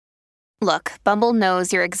Look, Bumble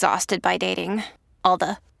knows you're exhausted by dating. All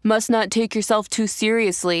the must not take yourself too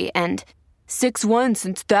seriously and 6'1"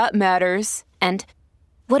 since that matters. And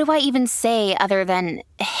what do I even say other than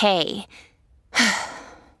hey?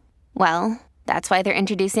 Well, that's why they're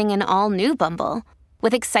introducing an all-new Bumble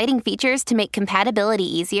with exciting features to make compatibility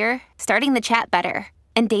easier, starting the chat better,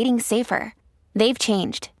 and dating safer. They've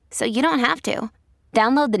changed, so you don't have to.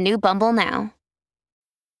 Download the new Bumble now.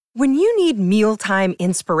 When you need mealtime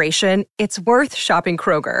inspiration, it's worth shopping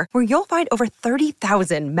Kroger, where you'll find over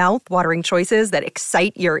 30,000 mouth-watering choices that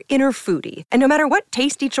excite your inner foodie. And no matter what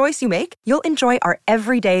tasty choice you make, you'll enjoy our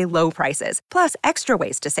everyday low prices, plus extra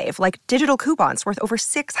ways to save, like digital coupons worth over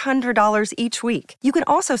 $600 each week. You can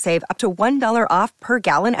also save up to $1 off per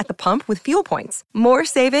gallon at the pump with fuel points. More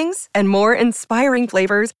savings and more inspiring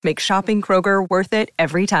flavors make shopping Kroger worth it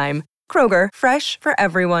every time. Kroger, fresh for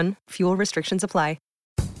everyone. Fuel restrictions apply.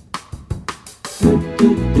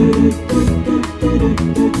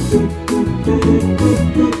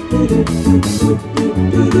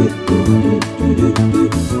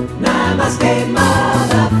 Namaste,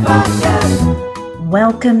 motherfuckers.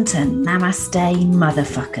 Welcome to Namaste,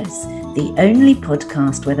 Motherfuckers, the only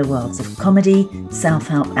podcast where the worlds of comedy,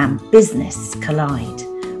 self-help and business collide.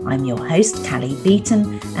 I'm your host, Callie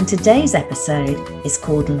Beaton, and today's episode is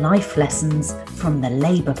called Life Lessons from the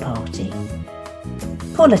Labour Party.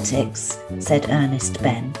 Politics, said Ernest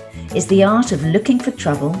Benn, is the art of looking for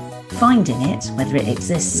trouble, finding it, whether it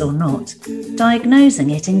exists or not,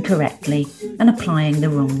 diagnosing it incorrectly and applying the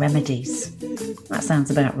wrong remedies. That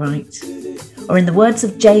sounds about right. Or in the words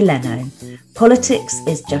of Jay Leno, politics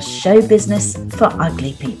is just show business for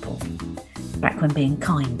ugly people. Back when being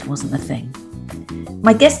kind wasn't a thing.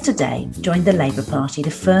 My guest today joined the Labour Party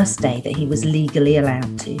the first day that he was legally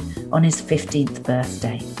allowed to, on his 15th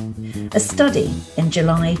birthday. A study in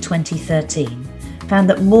July 2013 found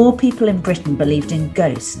that more people in Britain believed in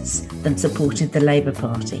ghosts than supported the Labour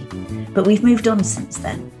Party. But we've moved on since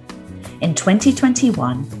then. In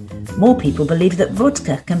 2021, more people believe that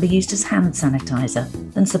vodka can be used as hand sanitizer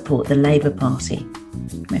than support the Labour Party.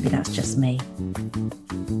 Maybe that's just me.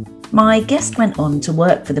 My guest went on to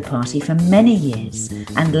work for the party for many years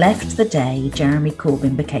and left the day Jeremy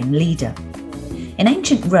Corbyn became leader. In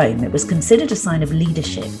ancient Rome, it was considered a sign of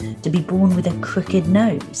leadership to be born with a crooked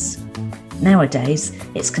nose. Nowadays,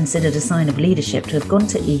 it's considered a sign of leadership to have gone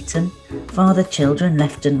to Eton, father children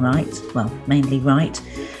left and right, well, mainly right,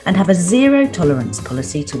 and have a zero-tolerance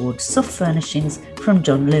policy towards soft furnishings from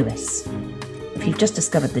John Lewis. If you've just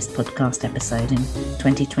discovered this podcast episode in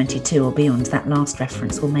 2022 or beyond, that last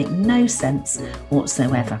reference will make no sense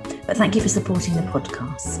whatsoever. But thank you for supporting the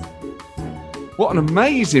podcast. What an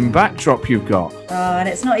amazing backdrop you've got. Oh, and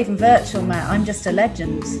it's not even virtual, Matt. I'm just a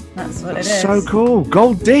legend. That's what it is. So cool.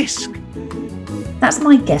 Gold disc. That's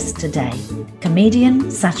my guest today, comedian,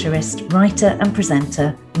 satirist, writer and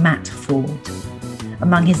presenter, Matt Forde.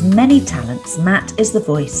 Among his many talents, Matt is the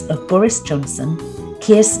voice of Boris Johnson,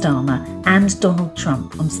 Keir Starmer and Donald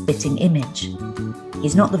Trump on Spitting Image.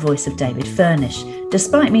 He's not the voice of David Furnish,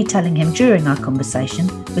 despite me telling him during our conversation,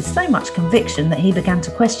 with so much conviction that he began to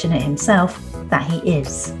question it himself, that he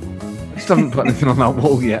is. I just haven't put anything on that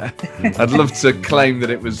wall yet. I'd love to claim that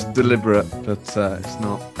it was deliberate, but it's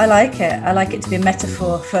not. I like it. I like it to be a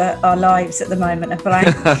metaphor for our lives at the moment, a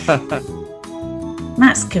blank.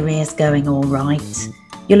 Matt's career's going all right.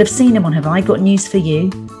 You'll have seen him on Have I Got News For You,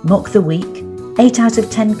 Mock the Week, 8 out of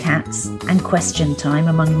 10 Cats and Question Time,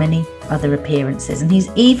 among many other appearances. And he's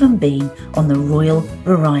even been on the Royal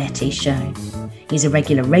Variety Show. He's a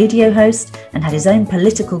regular radio host and had his own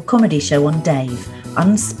political comedy show on Dave,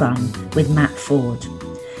 Unspun, with Matt Forde.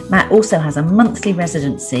 Matt also has a monthly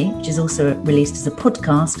residency, which is also released as a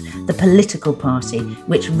podcast, The Political Party,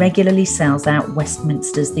 which regularly sells out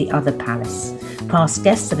Westminster's The Other Palace. Past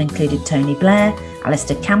guests have included Tony Blair,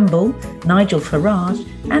 Alistair Campbell, Nigel Farage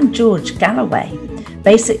and George Galloway.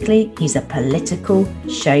 Basically, he's a political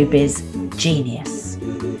showbiz genius.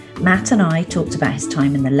 Matt and I talked about his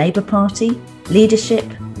time in the Labour Party, leadership,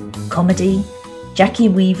 comedy, Jackie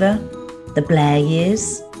Weaver, the Blair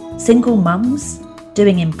years, single mums,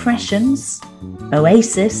 doing impressions,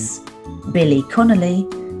 Oasis, Billy Connolly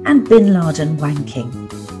and Bin Laden wanking.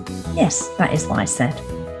 Yes, that is what I said.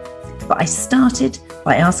 But I started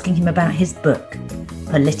by asking him about his book,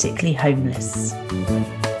 Politically Homeless.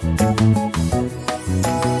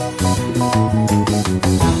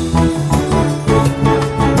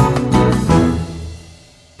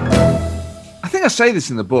 I think I say this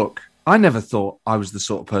in the book. I never thought I was the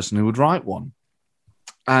sort of person who would write one.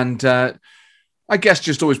 And I guess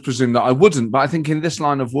just always presumed that I wouldn't. But I think in this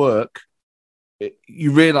line of work,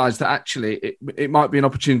 you realise that actually it might be an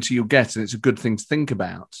opportunity you'll get, and it's a good thing to think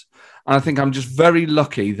about. And I think I'm just very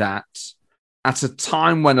lucky that at a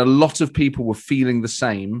time when a lot of people were feeling the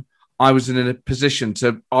same, I was in a position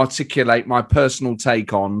to articulate my personal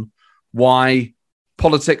take on why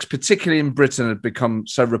politics, particularly in Britain, had become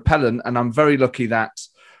so repellent. And I'm very lucky that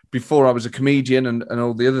before I was a comedian and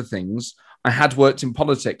all the other things, I had worked in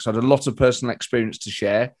politics. I had a lot of personal experience to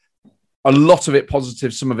share, a lot of it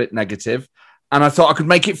positive, some of it negative. And I thought I could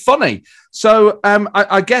make it funny. So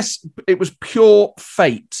I guess it was pure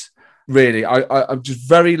fate, really. I'm just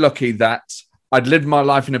very lucky that I'd lived my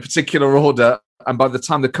life in a particular order. And by the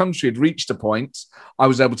time the country had reached a point, I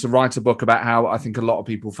was able to write a book about how I think a lot of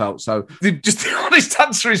people felt. So just the honest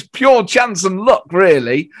answer is pure chance and luck,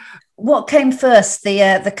 really. What came first,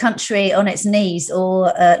 the country on its knees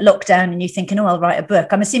or lockdown and you thinking, oh, I'll write a book?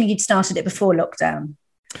 I'm assuming you'd started it before lockdown.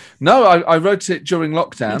 No, I wrote it during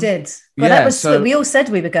lockdown. You did? Well, that was we all said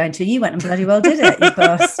we were going to. You went and bloody well did it, you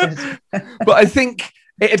bastard. But I think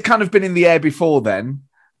it had kind of been in the air before then.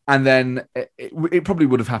 And then it probably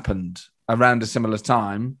would have happened around a similar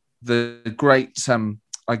time. The great,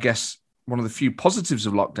 I guess, one of the few positives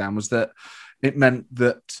of lockdown was that it meant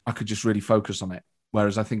that I could just really focus on it.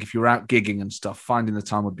 Whereas I think if you were out gigging and stuff, finding the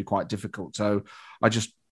time would be quite difficult. So I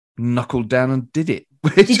just knuckled down and did it.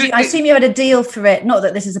 I assume you had a deal for it. Not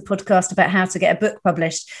that this is a podcast about how to get a book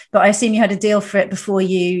published, but I assume you had a deal for it before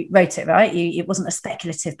you wrote it, right? It wasn't a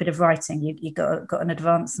speculative bit of writing. You got an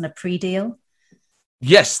advance and a pre-deal.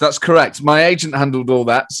 Yes, that's correct. My agent handled all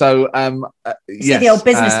that. So, yes. The old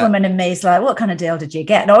businesswoman in me is like, what kind of deal did you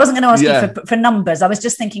get? No, I wasn't going to ask you for numbers. I was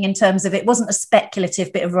just thinking in terms of it wasn't a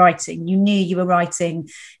speculative bit of writing. You knew you were writing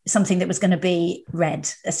something that was going to be read,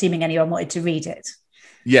 assuming anyone wanted to read it.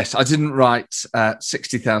 Yes, I didn't write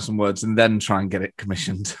 60,000 words and then try and get it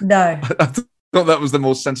commissioned. No. I thought that was the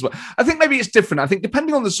more sensible. I think maybe it's different. I think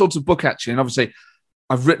depending on the sort of book, actually, and obviously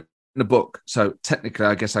I've written a book, so technically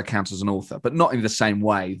I guess I count as an author, but not in the same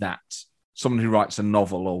way that someone who writes a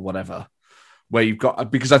novel or whatever, where you've got,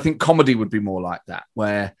 because I think comedy would be more like that,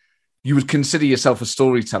 where you would consider yourself a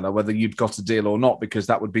storyteller, whether you'd got a deal or not, because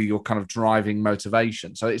that would be your kind of driving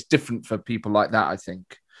motivation. So it's different for people like that, I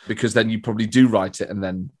think, because then you probably do write it and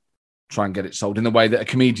then try and get it sold in the way that a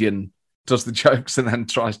comedian does the jokes and then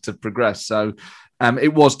tries to progress. So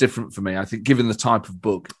it was different for me. I think given the type of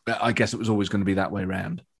book, I guess it was always going to be that way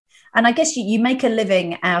around. And I guess you make a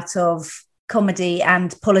living out of comedy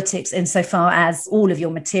and politics insofar as all of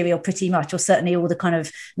your material pretty much, or certainly all the kind of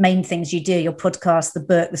main things you do, your podcast, the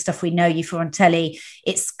book, the stuff we know you for on telly,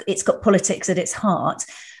 it's got politics at its heart.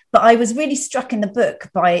 But I was really struck in the book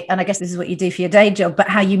by, and I guess this is what you do for your day job, but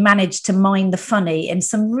how you managed to mine the funny in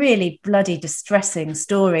some really bloody distressing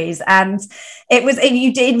stories. And it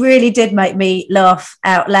really did make me laugh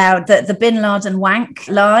out loud. The Bin Laden wank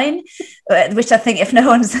line, which I think if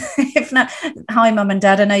not, hi mum and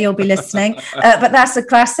dad, I know you'll be listening, but that's a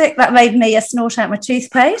classic. That made me snort out my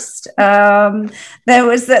toothpaste. There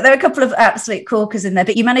were a couple of absolute corkers in there,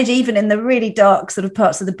 but you manage even in the really dark sort of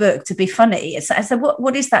parts of the book to be funny. So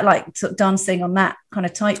what is that like, sort of dancing on that kind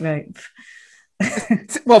of tightrope?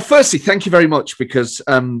 Well, firstly, thank you very much, because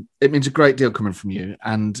it means a great deal coming from you,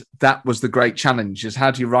 and that was the great challenge: is how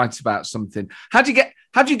do you write about something? How do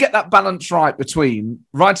you get that balance right between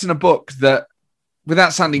writing a book that,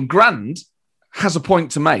 without sounding grand, has a point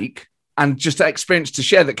to make and just an experience to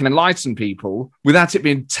share that can enlighten people, without it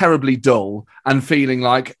being terribly dull and feeling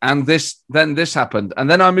like, and then this happened, and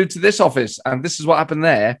then I moved to this office, and this is what happened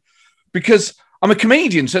there, because I'm a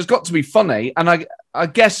comedian, so it's got to be funny. And I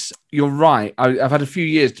guess you're right. I've had a few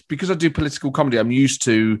years, because I do political comedy, I'm used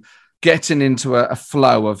to getting into a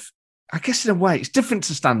flow of, I guess in a way, it's different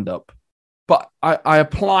to stand-up. But I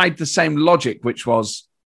applied the same logic, which was,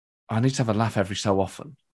 I need to have a laugh every so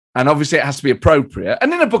often. And obviously it has to be appropriate.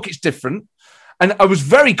 And in a book, it's different. And I was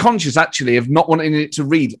very conscious, actually, of not wanting it to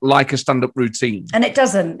read like a stand-up routine. And it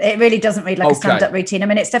really doesn't read like a stand-up routine. I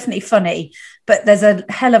mean, it's definitely funny, but there's a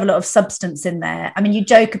hell of a lot of substance in there. I mean, you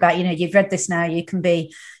joke about, you've read this now, you can go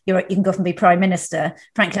off and be prime minister.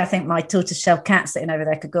 Frankly, I think my tortoiseshell cat sitting over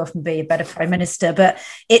there could go off and be a better prime minister. But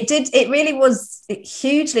it really was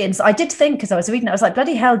hugely. And I did think, as I was reading it, I was like,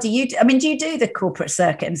 bloody hell, do you do the corporate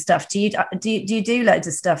circuit and stuff? Do you do loads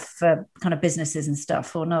of stuff for kind of businesses and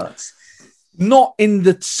stuff, or not? Not in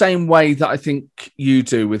the same way that I think you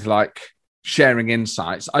do, with like sharing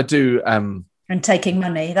insights. I do and taking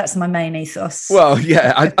money. That's my main ethos. Well,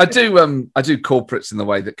 yeah, I do corporates in the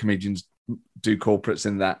way that comedians do corporates,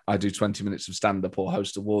 in that I do 20 minutes of stand-up or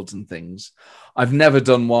host awards and things. I've never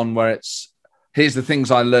done one where it's, here's the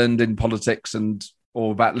things I learned in politics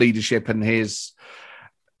or about leadership, and here's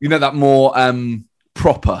that more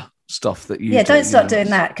proper stuff that you don't start doing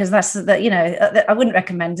that, because that's that, I wouldn't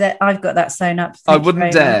recommend it. I've got that sewn up. I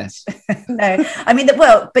wouldn't dare. No, I mean,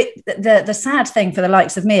 but the sad thing for the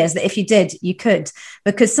likes of me is that if you did, you could,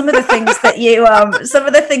 because some of the things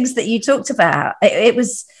that you talked about, it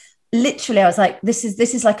was literally, I was like, this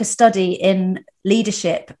is like a study in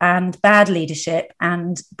leadership and bad leadership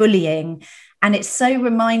and bullying. And it so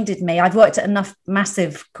reminded me, I've worked at enough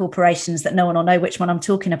massive corporations that no one will know which one I'm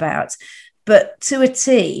talking about. But to a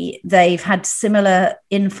T, they've had similar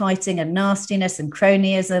infighting and nastiness and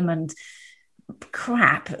cronyism and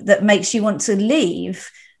crap that makes you want to leave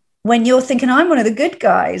when you're thinking, I'm one of the good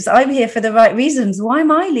guys. I'm here for the right reasons. Why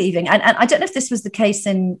am I leaving? And I don't know if this was the case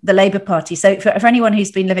in the Labour Party. So for anyone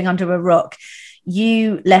who's been living under a rock,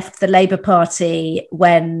 you left the Labour Party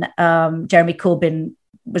when Jeremy Corbyn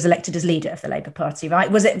was elected as leader of the Labour Party, right?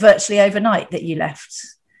 Was it virtually overnight that you left?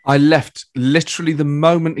 I left literally the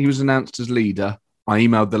moment he was announced as leader. I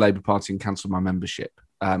emailed the Labour Party and cancelled my membership.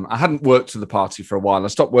 I hadn't worked for the party for a while. I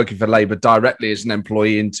stopped working for Labour directly as an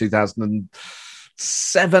employee in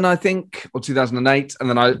 2007, I think, or 2008. And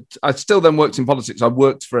then I still then worked in politics. I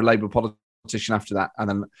worked for a Labour politician after that. And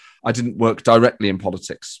then I didn't work directly in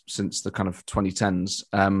politics since the kind of 2010s.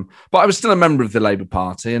 But I was still a member of the Labour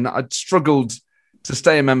Party, and I'd struggled to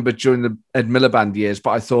stay a member during the Ed Miliband years. But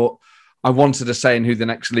I thought, I wanted a say in who the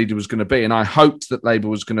next leader was going to be. And I hoped that Labour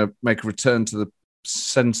was going to make a return to the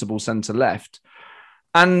sensible centre-left.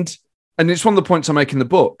 And it's one of the points I make in the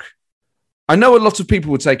book. I know a lot of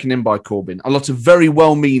people were taken in by Corbyn. A lot of very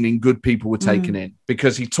well-meaning, good people were taken in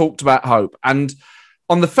because he talked about hope. And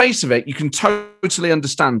on the face of it, you can totally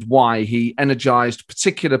understand why he energised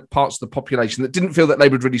particular parts of the population that didn't feel that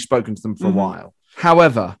Labour had really spoken to them for a while.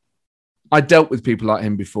 However, I dealt with people like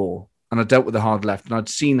him before. And I dealt with the hard left, and I'd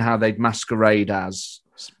seen how they'd masquerade as,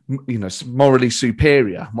 morally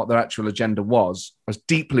superior, what their actual agenda was. I was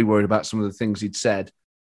deeply worried about some of the things he'd said,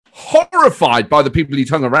 horrified by the people he'd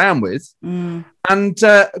hung around with. And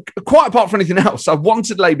quite apart from anything else, I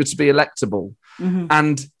wanted Labour to be electable.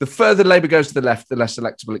 And the further Labour goes to the left, the less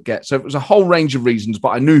electable it gets. So it was a whole range of reasons, but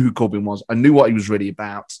I knew who Corbyn was. I knew what he was really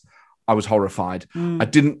about. I was horrified. I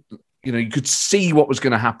didn't, you could see what was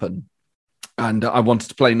going to happen. And I wanted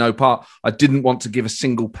to play no part. I didn't want to give a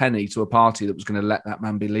single penny to a party that was going to let that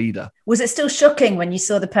man be leader. Was it still shocking when you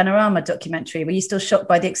saw the Panorama documentary? Were you still shocked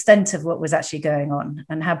by the extent of what was actually going on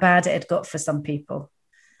and how bad it had got for some people?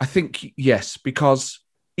 I think, yes, because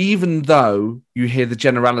even though you hear the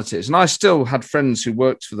generalities, and I still had friends who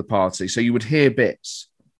worked for the party, so you would hear bits.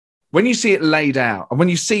 When you see it laid out, and when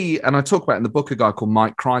you see, and I talk about in the book, a guy called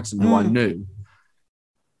Mike Crichton, who I knew,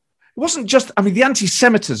 it wasn't just, the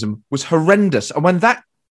anti-Semitism was horrendous. And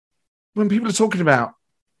when people are talking about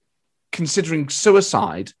considering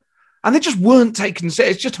suicide, and they just weren't taken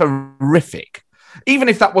seriously, it's just horrific. Even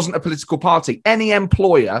if that wasn't a political party, any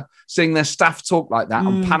employer seeing their staff talk like that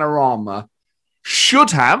on Panorama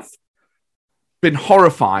should have been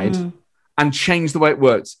horrified and changed the way it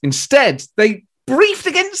works. Instead, they briefed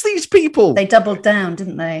against these people. They doubled down,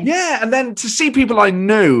 didn't they? Yeah, and then to see people I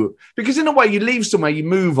knew, because in a way you leave somewhere, you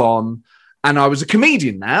move on, and I was a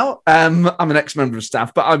comedian now. I'm an ex-member of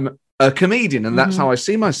staff, but I'm a comedian, and that's how I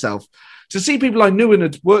see myself. To see people I knew and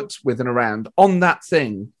had worked with and around on that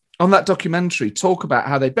thing, on that documentary, talk about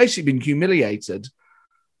how they'd basically been humiliated.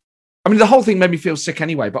 The whole thing made me feel sick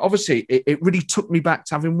anyway, but obviously it really took me back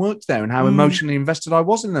to having worked there and how emotionally invested I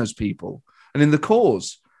was in those people and in the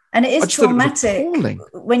cause. And it is traumatic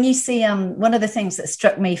when you see one of the things that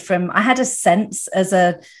struck me I had a sense as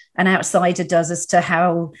an outsider does as to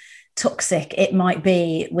how toxic it might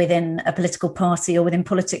be within a political party or within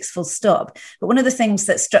politics full stop. But one of the things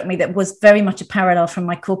that struck me that was very much a parallel from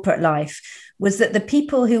my corporate life was that the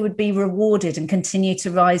people who would be rewarded and continue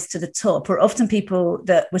to rise to the top were often people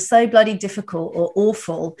that were so bloody difficult or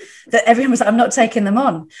awful that everyone was like, I'm not taking them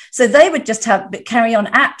on. So they would just carry on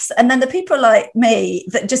apps. And then the people like me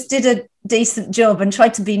that just did a decent job and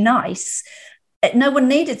tried to be nice, no one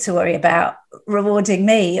needed to worry about rewarding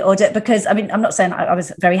me because I'm not saying I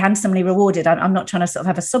was very handsomely rewarded. I'm not trying to sort of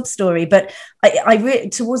have a sub story, but I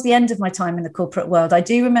towards the end of my time in the corporate world, I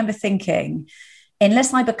do remember thinking,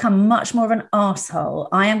 unless I become much more of an arsehole,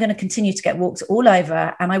 I am going to continue to get walked all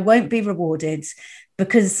over and I won't be rewarded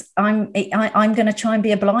because I'm going to try and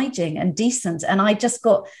be obliging and decent. And I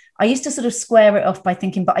used to sort of square it off by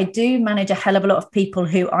thinking, but I do manage a hell of a lot of people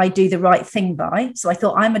who I do the right thing by. So I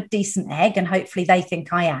thought I'm a decent egg and hopefully they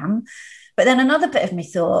think I am. But then another bit of me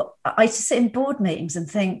thought, I used to sit in board meetings and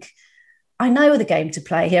think, I know the game to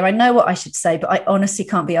play here. I know what I should say, but I honestly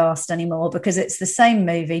can't be asked anymore because it's the same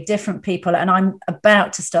movie, different people, and I'm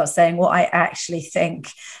about to start saying what I actually think.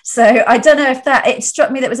 So I don't know if it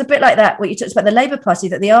struck me that it was a bit like that, what you talked about the Labour Party,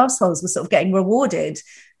 that the arseholes were sort of getting rewarded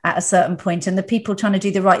at a certain point and the people trying to do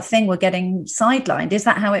the right thing were getting sidelined. Is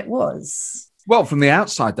that how it was? Well, from the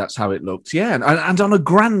outside, that's how it looked, yeah. And on a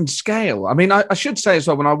grand scale. I mean, I should say as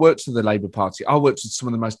well, when I worked for the Labour Party, I worked with some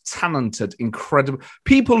of the most talented, incredible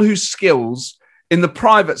people whose skills in the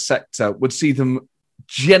private sector would see them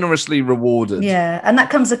generously rewarded. Yeah, and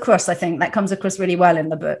that comes across, I think, that comes across really well in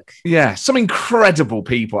the book. Yeah, some incredible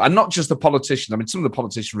people, and not just the politicians. I mean, some of the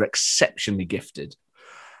politicians were exceptionally gifted.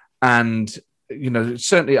 And,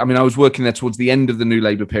 certainly, I mean, I was working there towards the end of the New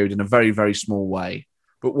Labour period in a very, very small way.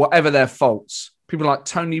 But whatever their faults, people like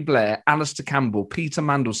Tony Blair, Alistair Campbell, Peter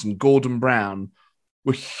Mandelson, Gordon Brown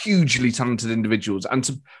were hugely talented individuals. And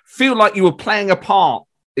to feel like you were playing a part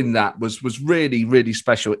in that was really, really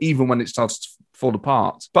special, even when it started to fall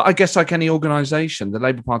apart. But I guess like any organisation, the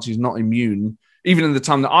Labour Party is not immune, even in the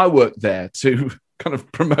time that I worked there, to kind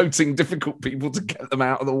of promoting difficult people to get them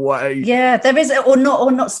out of the way. Yeah, there is, or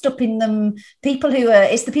not stopping them.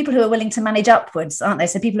 It's the people who are willing to manage upwards, aren't they?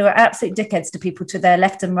 So people who are absolute dickheads to people to their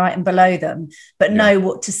left and right and below them, but know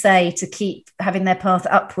what to say to keep having their path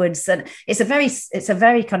upwards. And it's a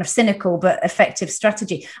very kind of cynical but effective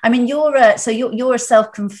strategy. I mean, you're a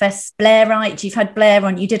self-confessed Blairite. You've had Blair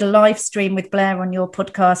on. You did a live stream with Blair on your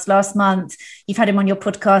podcast last month. You've had him on your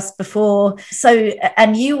podcast before. So,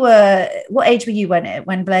 and you were, what age were you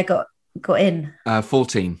when Blair got in?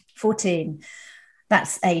 14. 14.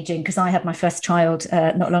 That's aging, because I had my first child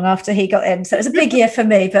not long after he got in. So it was a big year for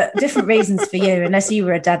me, but different reasons for you, unless you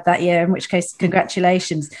were a dad that year, in which case,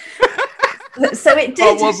 congratulations. So it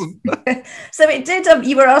did. I wasn't. So it did.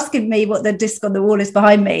 You were asking me what the disc on the wall is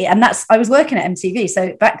behind me, and I was working at MTV.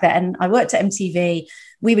 So back then, I worked at MTV.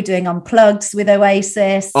 We were doing Unplugged with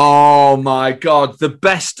Oasis. Oh my God, the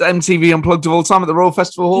best MTV Unplugged of all time at the Royal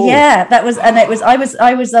Festival Hall. Yeah, that was, and it was.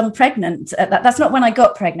 I was pregnant. That's not when I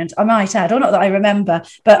got pregnant, I might add, or not that I remember,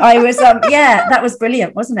 but I was. Yeah, that was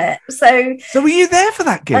brilliant, wasn't it? So were you there for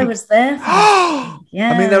that gig? I was there.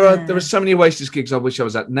 Yeah. I mean, there were so many Oasis gigs I wish I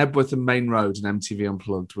was at. Nebworth and Main Road and MTV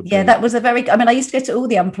Unplugged. That was a very. I mean, I used to go to all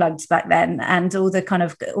the Unplugged back then, and all the kind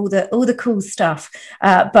of all the cool stuff.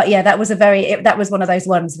 But yeah, that was that was one of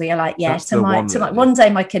those ones where you're like, yeah, one day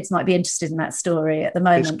my kids might be interested in that story. At the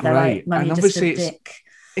moment, they're like, Mummy, and just a dick.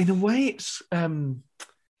 In a way, it's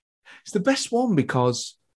the best one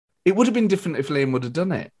because it would have been different if Liam would have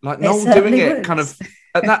done it. Like Noel doing it kind of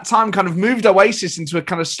at that time kind of moved Oasis into a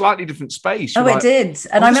kind of slightly different space. It did.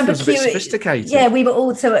 And I remember a bit sophisticated. Yeah, we were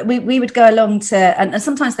all, so we would go along to, and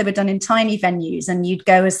sometimes they were done in tiny venues, and you'd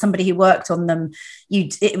go as somebody who worked on them.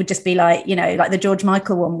 It would just be like, like the George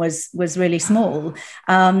Michael one was really small.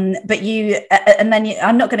 But and then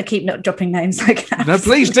I'm not going to keep not dropping names like that. No,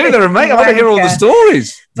 please do. They're amazing. I want to hear all the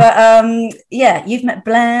stories. But yeah, you've met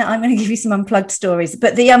Blair. I'm going to give you some Unplugged stories.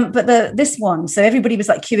 But this one, so everybody was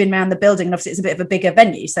like queuing around the building, and obviously it's a bit of a bigger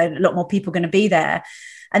venue, so a lot more people going to be there.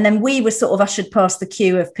 And then we were sort of ushered past the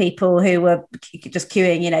queue of people who were just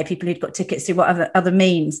queuing, people who'd got tickets through whatever other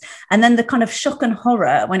means. And then the kind of shock and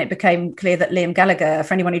horror when it became clear that Liam Gallagher,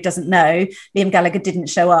 for anyone who doesn't know, Liam Gallagher didn't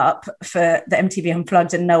show up for the MTV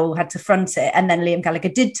Unplugged, and Noel had to front it. And then Liam Gallagher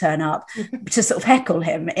did turn up to sort of heckle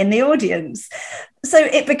him in the audience. So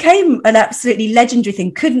it became an absolutely legendary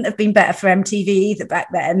thing. Couldn't have been better for MTV either back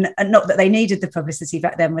then. And not that they needed the publicity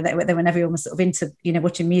back then when everyone was sort of into,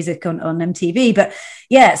 watching music on MTV. But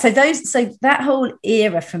yeah, so that whole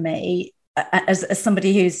era for me, as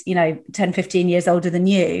somebody who's, 10, 15 years older than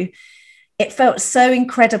you, it felt so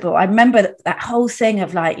incredible. I remember that whole thing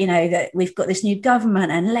of like, that we've got this new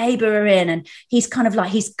government and Labour are in, and he's kind of like,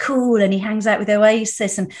 he's cool and he hangs out with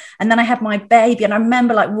Oasis. And then I had my baby, and I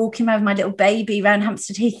remember like walking around with my little baby around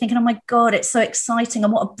Hampstead Heath thinking, oh my God, it's so exciting.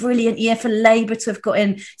 And what a brilliant year for Labour to have got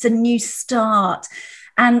in. It's a new start.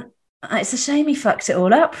 And it's a shame he fucked it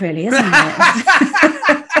all up, really, isn't it?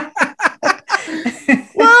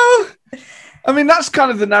 Well, I mean, that's kind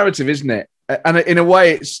of the narrative, isn't it? And in a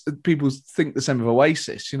way, it's people think the same of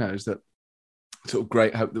Oasis, is that sort of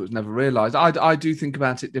great hope that was never realised. I do think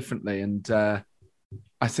about it differently, and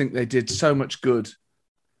I think they did so much good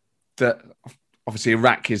that obviously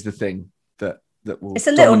Iraq is the thing that will. It's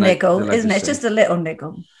a little niggle, isn't it? It's just a little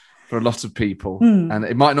niggle for a lot of people, and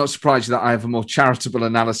it might not surprise you that I have a more charitable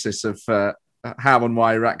analysis of how and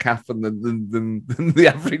why Iraq happened than the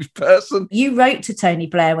average person. You wrote to Tony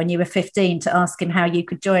Blair when you were 15 to ask him how you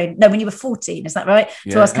could join. No, when you were 14, is that right?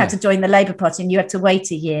 To ask how to join the Labour Party, and you had to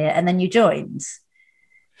wait a year, and then you joined.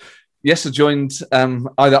 Yes, I joined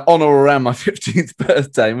either on or around my 15th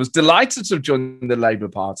birthday and was delighted to have joined the Labour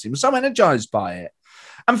Party. I was so energised by it.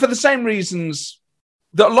 And for the same reasons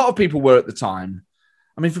that a lot of people were at the time.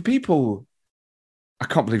 I mean, for people, I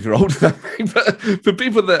can't believe you're older than me, but for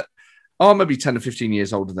people that are maybe 10 or 15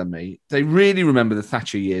 years older than me, they really remember the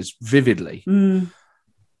Thatcher years vividly.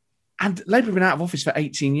 And Labour had been out of office for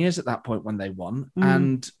 18 years at that point when they won.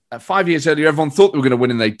 And 5 years earlier, everyone thought they were going to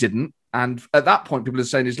win and they didn't. And at that point, people are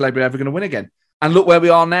saying, is Labour ever going to win again? And look where we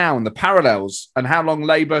are now and the parallels and how long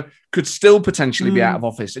Labour could still potentially be out of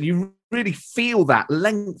office. And you really feel that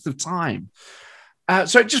length of time.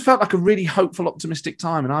 So it just felt like a really hopeful, optimistic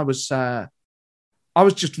time. And I was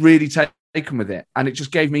just really taken with it. And it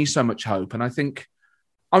just gave me so much hope. And I think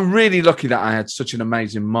I'm really lucky that I had such an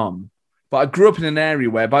amazing mum. But I grew up in an area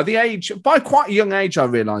where by quite a young age, I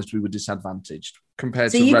realised we were disadvantaged compared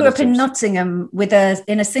to relatives. So you grew up in Nottingham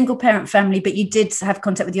in a single parent family, but you did have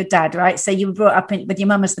contact with your dad, right? So you were brought up with your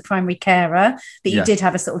mum as the primary carer, but you did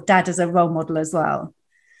have a sort of dad as a role model as well.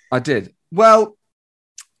 I did. Well,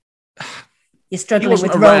 you're struggling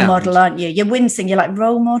with role model, aren't you? You're wincing. You're like,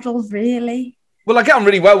 role model, really? Well, I get on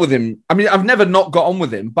really well with him. I mean, I've never not got on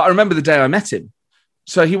with him, but I remember the day I met him.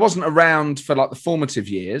 So he wasn't around for like the formative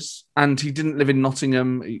years and he didn't live in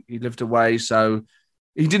Nottingham. He lived away. So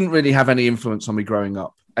he didn't really have any influence on me growing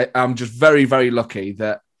up. I'm just very, very lucky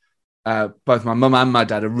that both my mum and my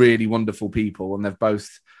dad are really wonderful people. And they've both,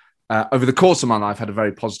 over the course of my life, had a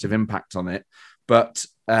very positive impact on it. But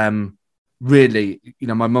really,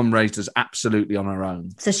 my mum raised us absolutely on her own.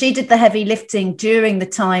 So she did the heavy lifting during the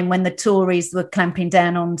time when the Tories were clamping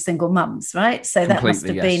down on single mums, right? So that must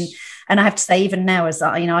have been, and I have to say, even now, as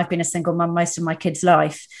I've been a single mum most of my kids'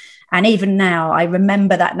 life. And even now, I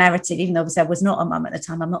remember that narrative, even though obviously I was not a mum at the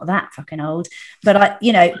time. I'm not that fucking old. But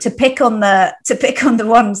to pick on the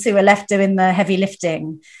ones who were left doing the heavy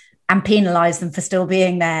lifting and penalise them for still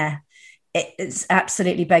being there, it's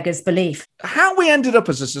absolutely beggars belief. How we ended up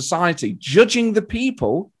as a society judging the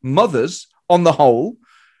people, mothers on the whole,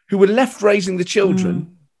 who were left raising the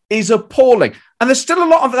children is appalling. And there's still a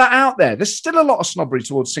lot of that out there. There's still a lot of snobbery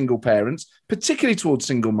towards single parents, particularly towards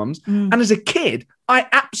single mums. And as a kid, I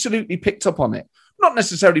absolutely picked up on it. Not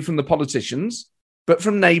necessarily from the politicians, but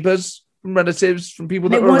from neighbours, from relatives, from people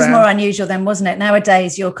that were around. It was more unusual then, wasn't it?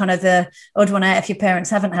 Nowadays, you're kind of the odd one out if your parents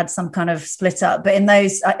haven't had some kind of split up. But in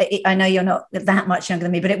those, I know you're not that much younger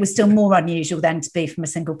than me, but it was still more unusual then to be from a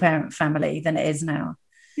single parent family than it is now.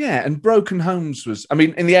 Yeah, and broken homes was,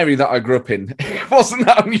 in the area that I grew up in, it wasn't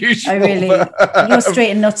that unusual. Oh, really? Your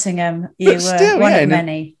street in Nottingham, you were still, one of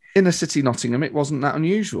many. Inner city Nottingham, it wasn't that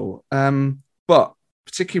unusual. But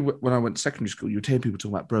particularly when I went to secondary school, you would hear people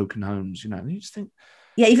talk about broken homes, and you just think...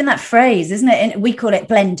 Yeah, even that phrase, isn't it? And we call it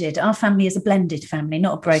blended. Our family is a blended family,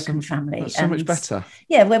 not a broken family. That's so much better.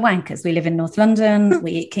 Yeah, we're wankers. We live in North London,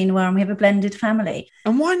 we eat quinoa, and we have a blended family.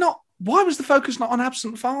 And why not? Why was the focus not on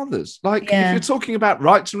absent fathers? If you're talking about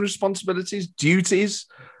rights and responsibilities, duties,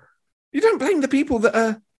 you don't blame the people that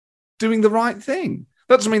are doing the right thing.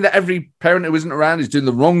 That doesn't mean that every parent who isn't around is doing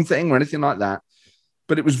the wrong thing or anything like that.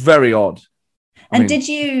 But it was very odd. Did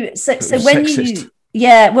you... So when sexist.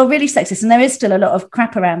 Yeah, well, really sexist. And there is still a lot of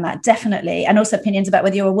crap around that, definitely. And also opinions about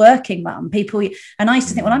whether you're a working mum. People, and I used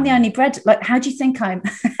to think, well, I'm the only bread. Like, how do you think I'm?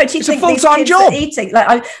 How do you think a full-time job eating?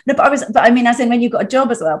 Like, as in when you've got a job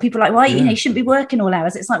as well, people are like, why? You shouldn't be working all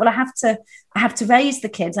hours. It's like, well, I have to raise the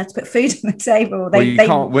kids. I have to put food on the table. You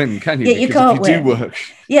can't win, can you? Yeah, you can't win. You do work.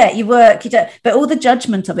 Yeah, you work. You don't. But all the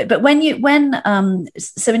judgment of it. But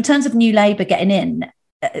so in terms of New Labour getting in.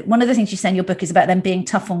 One of the things you say in your book is about them being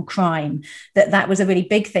tough on crime, that was a really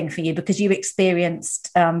big thing for you because you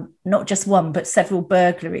experienced not just one, but several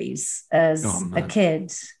burglaries as a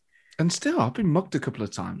kid. And still, I've been mugged a couple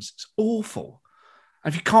of times. It's awful.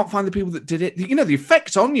 And if you can't find the people that did it, the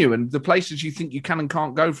effect on you and the places you think you can and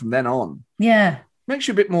can't go from then on. Yeah. Makes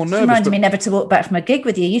you a bit more nervous. Reminded me never to walk back from a gig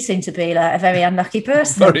with you. You seem to be like a very unlucky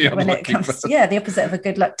person when it comes. Yeah, the opposite of a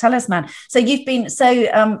good luck talisman. So you've been as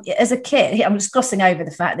a kid. I'm just glossing over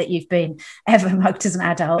the fact that you've been ever mugged as an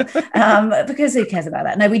adult because who cares about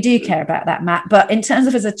that? No, we do care about that, Matt. But in terms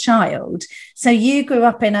of as a child, so you grew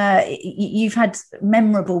up you've had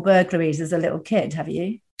memorable burglaries as a little kid, have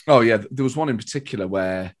you? Oh yeah, there was one in particular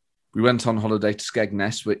where we went on holiday to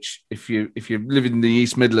Skegness, which if you live in the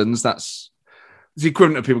East Midlands, that's the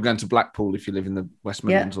equivalent of people going to Blackpool if you live in the West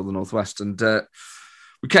Midlands or the Northwest. And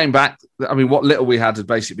we came back. What little we had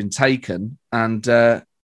basically been taken, and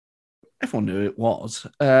everyone knew it was.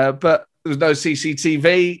 But there was no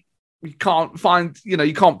CCTV. You can't find,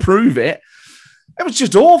 you can't prove it. It was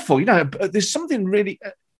just awful. There's something really...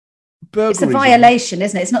 burglaries. It's a violation,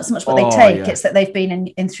 isn't it? It's not so much what they take; yeah. it's that they've been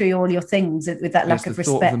in through all your things with that lack of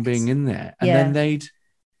respect. Thought of them being in there, and then they'd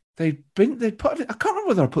put. I can't remember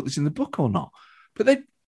whether I put this in the book or not, but they.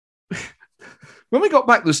 When we got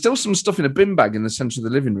back, there was still some stuff in a bin bag in the centre of the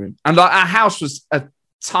living room, and our house was a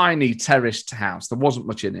tiny terraced house. There wasn't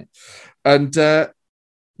much in it, and I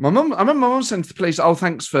remember my mum saying to the police, "Oh,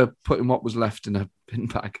 thanks for putting what was left in a bin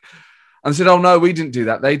bag." And I said, "Oh no, we didn't do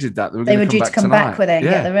that. They did that. They were due to come back with it and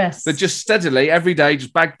get the rest." But just steadily, every day,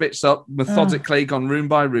 just bag bits up, methodically, gone room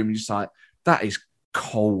by room. And you're just like, that is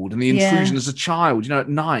cold. And the intrusion as a child, at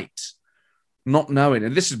night, not knowing.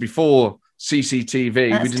 And this is before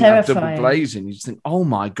CCTV. We didn't have double glazing. You just think, oh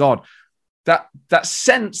my God, that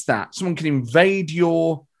sense that someone can invade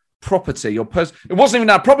your property, it wasn't even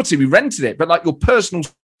our property. We rented it, but like your personal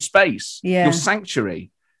space, your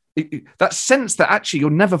sanctuary. That sense that actually you're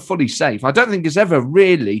never fully safe, I don't think has ever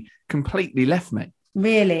really completely left me.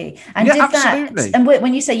 Really? And did absolutely. That? And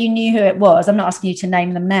when you say you knew who it was, I'm not asking you to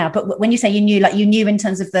name them now, but when you say you knew in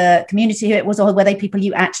terms of the community who it was, or were they people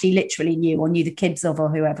you actually literally knew or knew the kids of or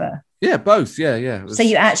whoever? Yeah, both. Yeah. So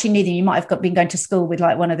you actually knew them. You might have been going to school with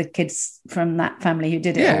like one of the kids from that family who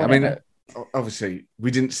did it. Yeah, I mean, obviously we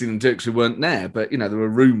didn't see them do it because we weren't there, but there were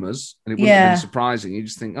rumours and it wouldn't have been surprising. You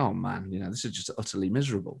just think, oh man, this is just utterly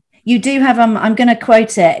miserable. You do have I'm going to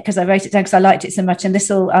quote it because I wrote it down because I liked it so much, and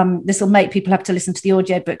this will make people have to listen to the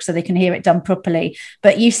audiobook so they can hear it done properly.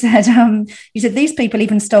 But you said these people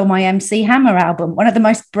even stole my MC Hammer album, one of the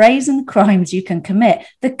most brazen crimes you can commit.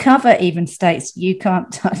 The cover even states you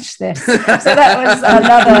can't touch this. So that was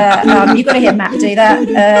another. You've got to hear Matt do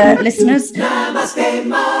that, listeners. Namaste,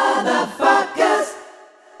 motherfuckers.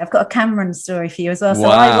 I've got a Cameron story for you as well. So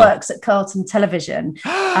I worked at Carlton Television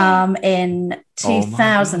in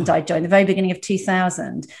 2000. I joined the very beginning of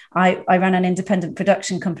 2000. I ran an independent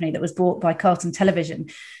production company that was bought by Carlton Television.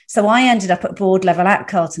 So I ended up at board level at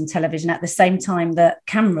Carlton Television at the same time that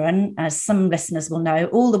Cameron, as some listeners will know,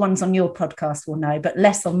 all the ones on your podcast will know, but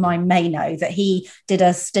less on mine may know, that he did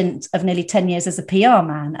a stint of nearly 10 years as a PR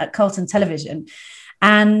man at Carlton Television.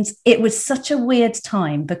 And it was such a weird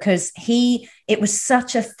time because it was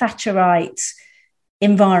such a Thatcherite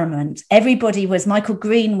environment. Michael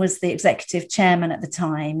Green was the executive chairman at the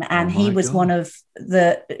time. And he was one of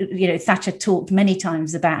Thatcher talked many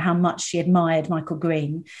times about how much she admired Michael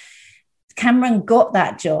Green. Cameron got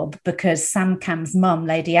that job because Sam Cam's mum,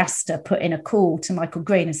 Lady Astor, put in a call to Michael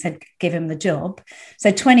Green and said, give him the job.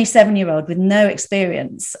 So 27-year-old with no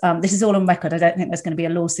experience. This is all on record. I don't think there's going to be a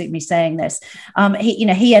lawsuit me saying this.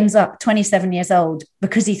 He ends up 27 years old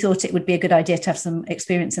because he thought it would be a good idea to have some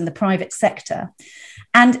experience in the private sector.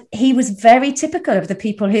 And he was very typical of the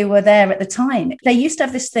people who were there at the time. They used to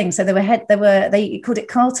have this thing. So they called it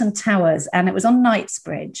Carlton Towers, and it was on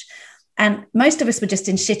Knightsbridge. And most of us were just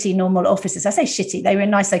in shitty, normal offices. I say shitty, they were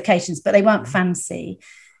in nice locations, but they weren't fancy,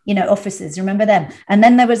 offices. Remember them? And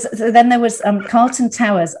then there was Carlton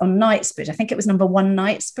Towers on Knightsbridge. I think it was number 1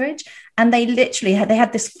 Knightsbridge. And they literally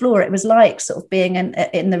had this floor. It was like sort of being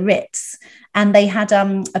in the Ritz. And they had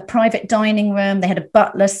a private dining room. They had a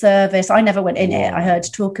butler service. I never went in it. I heard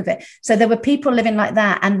talk of it. So there were people living like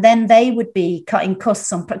that. And then they would be cutting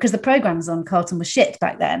costs on, because the programmes on Carlton were shit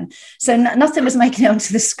back then. So nothing was making it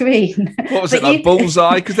onto the screen. What was it, like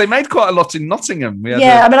Bullseye? Because they made quite a lot in Nottingham.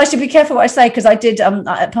 I should be careful what I say, because I did,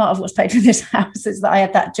 part of what's paid for this house is that I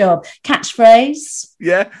had that job. Catchphrase.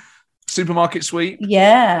 Yeah. Supermarket sweep.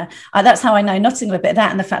 Yeah, that's how I know Nottingham a bit.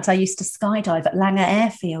 That and the fact I used to skydive at Langer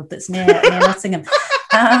Airfield that's near Nottingham.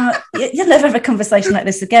 You'll never have a conversation like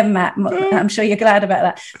this again, Matt. I'm sure you're glad about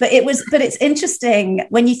that. But it's interesting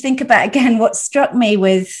when you think about, again, what struck me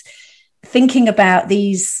with thinking about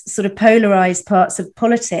these sort of polarized parts of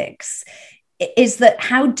politics is that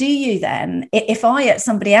how do you then, if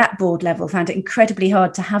somebody at board level found it incredibly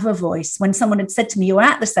hard to have a voice when someone had said to me, you're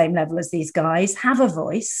at the same level as these guys, have a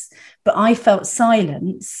voice, but I felt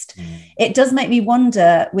silenced. It does make me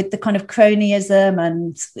wonder, with the kind of cronyism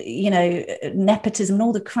and, nepotism and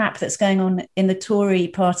all the crap that's going on in the Tory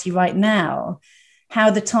party right now, how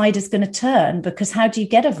the tide is going to turn, because how do you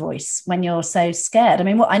get a voice when you're so scared? I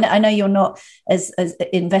mean, I know you're not as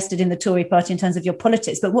invested in the Tory party in terms of your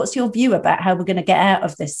politics, but what's your view about how we're going to get out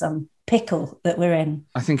of this pickle that we're in?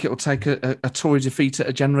 I think it will take a Tory defeat at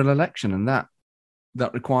a general election, and that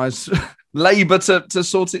requires Labour to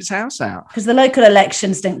sort its house out. Because the local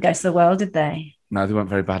elections didn't go so well, did they? No, they went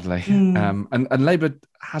very badly. And Labour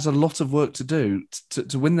has a lot of work to do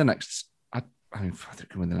to win the next. I think we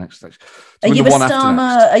can win the next election. Are you a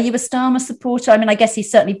Starmer supporter? I mean, I guess he's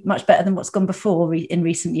certainly much better than what's gone before in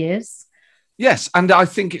recent years. Yes, and I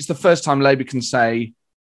think it's the first time Labour can say,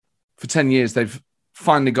 for 10 years, they've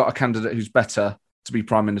finally got a candidate who's better to be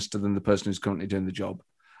Prime Minister than the person who's currently doing the job.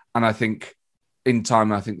 And I think in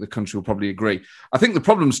time, I think the country will probably agree. I think the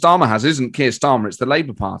problem Starmer has isn't Keir Starmer, it's the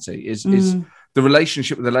Labour Party. Is the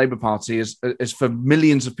relationship with the Labour Party is for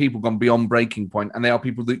millions of people gone beyond breaking point, and they are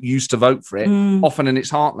people that used to vote for it, often in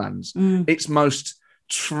its heartlands. Its most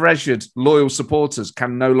treasured, loyal supporters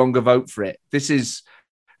can no longer vote for it. It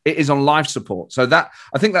is on life support. So that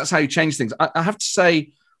I think that's how you change things. I have to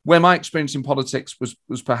say, where my experience in politics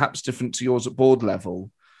was perhaps different to yours at board level,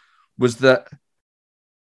 was that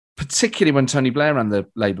particularly when Tony Blair ran the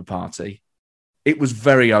Labour Party, it was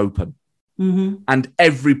very open. And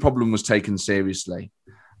every problem was taken seriously.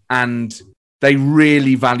 And they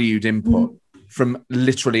really valued input from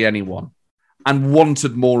literally anyone and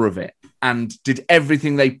wanted more of it and did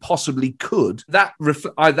everything they possibly could. That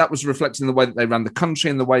was reflected in the way that they ran the country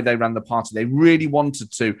and the way they ran the party. They really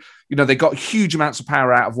wanted to, they got huge amounts of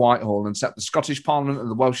power out of Whitehall and set up the Scottish Parliament and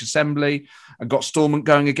the Welsh Assembly and got Stormont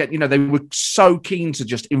going again. They were so keen to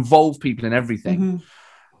just involve people in everything.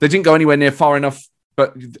 They didn't go anywhere near far enough,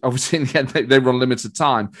 but obviously in the end they were on limited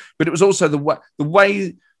time. But it was also the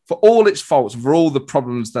way, for all its faults, for all the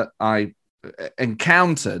problems that I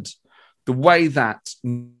encountered, the way that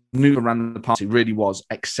New around the party really was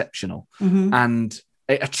exceptional, and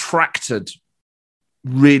it attracted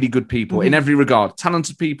really good people in every regard,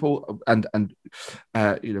 talented people and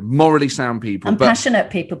morally sound people, and passionate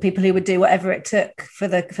people who would do whatever it took for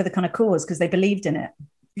the kind of cause because they believed in it.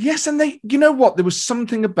 Yes, and they, there was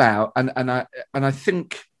something about, and I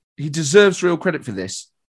think he deserves real credit for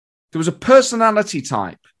this. There was a personality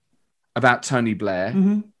type about Tony Blair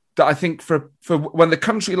that I think for when the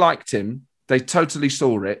country liked him, they totally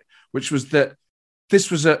saw it, which was that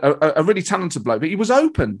this was a really talented bloke, but he was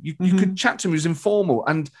open. You could chat to him, he was informal.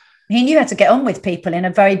 And he knew how to get on with people in a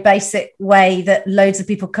very basic way that loads of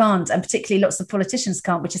people can't, and particularly lots of politicians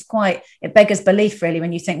can't, which is it beggars belief, really,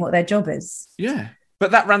 when you think what their job is. Yeah.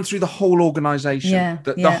 But that ran through the whole organisation.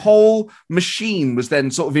 The whole machine was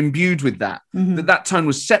then sort of imbued with that. That tone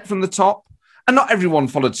was set from the top. And not everyone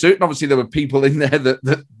followed suit. And obviously there were people in there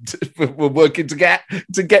that were working to get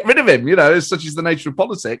rid of him, such is the nature of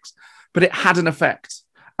politics. But it had an effect.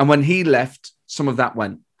 And when he left, some of that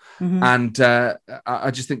went. And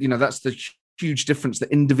I just think, that's the huge difference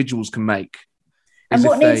that individuals can make. And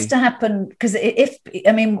what needs to happen, because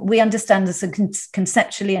we understand this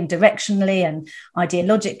conceptually and directionally and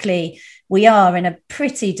ideologically, we are in a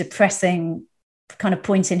pretty depressing kind of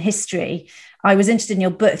point in history. I was interested in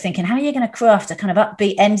your book, thinking, how are you going to craft a kind of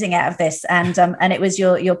upbeat ending out of this? And it was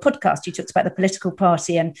your podcast. You talked about the political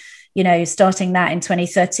party and, starting that in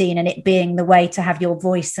 2013 and it being the way to have your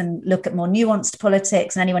voice and look at more nuanced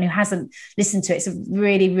politics. And anyone who hasn't listened to it, it's a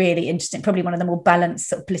really, really interesting, probably one of the more balanced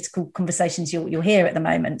sort of political conversations you'll hear at the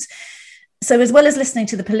moment. So as well as listening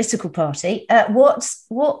to the political party,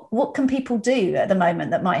 what can people do at the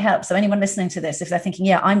moment that might help? So anyone listening to this, if they're thinking,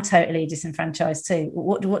 yeah, I'm totally disenfranchised too,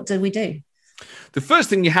 what do we do? The first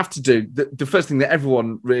thing you have to do, the first thing that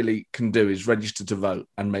everyone really can do is register to vote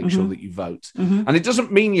and make sure that you vote. And it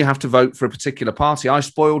doesn't mean you have to vote for a particular party. I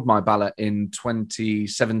spoiled my ballot in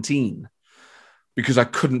 2017 because I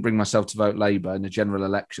couldn't bring myself to vote Labour in a general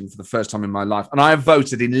election for the first time in my life. And I have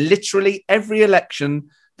voted in literally every election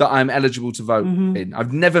that I'm eligible to vote in.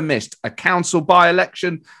 I've never missed a council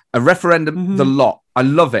by-election, a referendum, the lot. I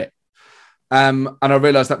love it. And I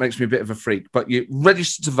realise that makes me a bit of a freak. But you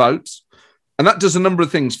register to vote. And that does a number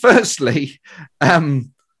of things. Firstly,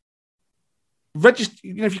 register.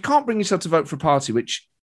 If you can't bring yourself to vote for a party, which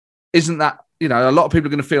isn't that, a lot of people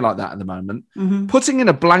are going to feel like that at the moment. Putting in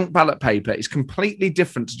a blank ballot paper is completely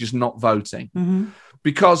different to just not voting.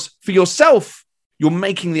 Because for yourself, you're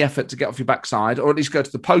making the effort to get off your backside, or at least go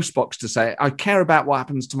to the post box to say, I care about what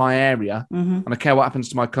happens to my area and I care what happens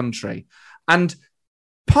to my country. And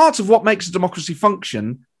part of what makes a democracy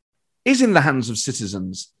function is in the hands of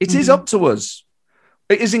citizens. It is up to us.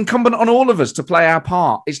 It is incumbent on all of us to play our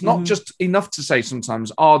part. It's not just enough to say sometimes,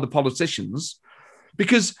 the politicians,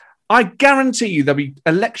 because I guarantee you there'll be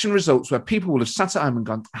election results where people will have sat at home and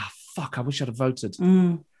gone, fuck, I wish I'd have voted.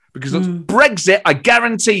 Because Brexit, I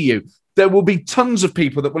guarantee you, there will be tons of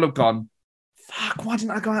people that will have gone, fuck, why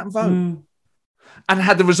didn't I go out and vote? And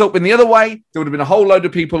had the result been the other way, there would have been a whole load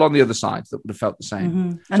of people on the other side that would have felt the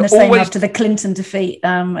same. And so the same after the Clinton defeat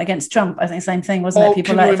against Trump. I think the same thing, wasn't it?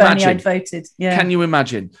 People like, if only I'd voted. Yeah. Can you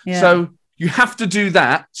imagine? Yeah. So you have to do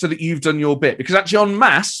that so that you've done your bit. Because actually en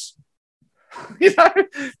masse,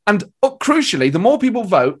 and crucially, the more people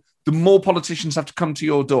vote, the more politicians have to come to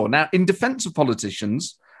your door. Now, in defence of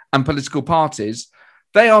politicians and political parties,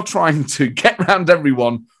 they are trying to get around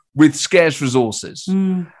everyone with scarce resources.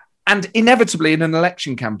 And inevitably in an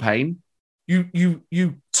election campaign,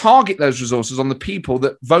 you target those resources on the people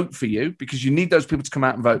that vote for you, because you need those people to come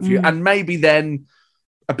out and vote for you. And maybe then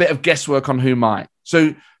a bit of guesswork on who might.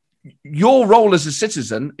 So your role as a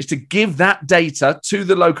citizen is to give that data to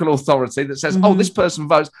the local authority that says, oh, this person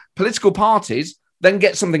votes. Political parties then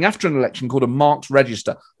get something after an election called a marked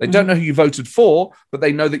register. They don't know who you voted for, but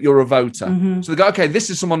they know that you're a voter. So they go, okay,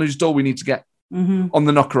 this is someone whose door we need to get on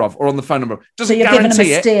the knocker of or on the phone number. Doesn't so you're giving them a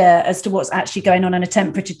it. steer as to what's actually going on and a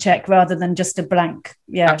temperature check rather than just a blank.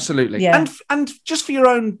 Yeah, absolutely. Yeah. And just for your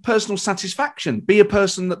own personal satisfaction, be a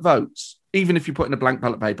person that votes, even if you put in a blank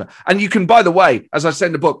ballot paper. And you can, by the way, as I said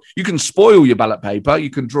in the book, you can spoil your ballot paper. You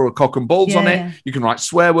can draw a cock and balls on it. You can write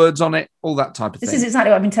swear words on it, all that type of thing. This is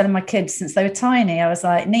exactly what I've been telling my kids since they were tiny. I was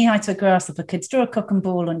like, knee-high to a grasshopper, kids, draw a cock and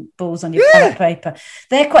balls on your ballot paper.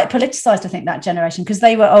 They're quite politicised, I think, that generation, because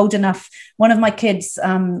they were old enough. One of my kids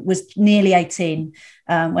was nearly 18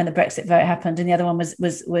 when the Brexit vote happened, and the other one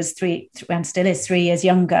was 3 and still is 3 years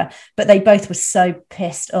younger. But they both were so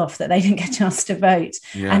pissed off that they didn't get a chance to vote.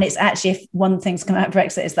 Yeah. And it's actually, if one thing's come out of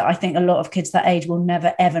Brexit, is that I think a lot of kids that age will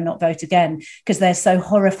never ever not vote again, because they're so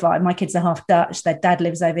horrified. My kids are half Dutch. Their dad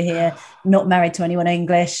lives over here, not married to anyone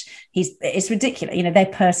English. It's ridiculous. You know, they're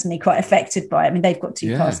personally quite affected by it. I mean, they've got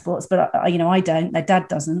 2 passports, but I don't. Their dad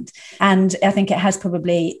doesn't. And I think it has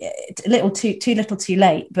probably too little, too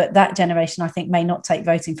late. But that generation, I think, may not take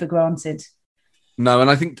voting for granted. No, and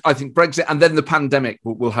I think Brexit and then the pandemic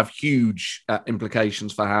will have huge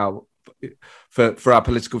implications for our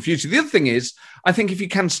political future. The other thing is, I think if you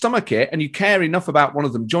can stomach it and you care enough about one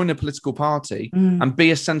of them, join a political party and be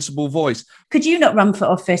a sensible voice. Could you not run for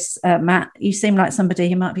office, Matt? You seem like somebody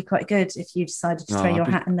who might be quite good if you decided to throw your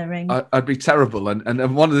hat in the ring. I'd be terrible.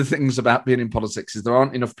 And one of the things about being in politics is there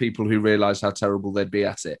aren't enough people who realise how terrible they'd be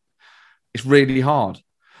at it. It's really hard.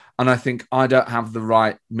 And I think I don't have the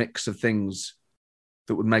right mix of things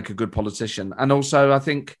that would make a good politician. And also, I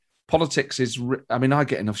think politics is, I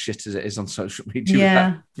get enough shit as it is on social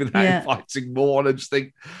media without inviting more. And I just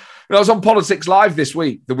think, I was on Politics Live this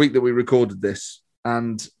week, the week that we recorded this.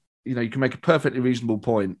 And, you can make a perfectly reasonable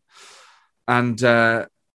point and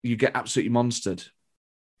you get absolutely monstered.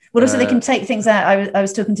 Well, also they can take things out. I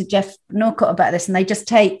was talking to Jeff Norcott about this, and they just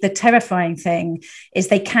take the terrifying thing is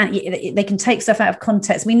they can take stuff out of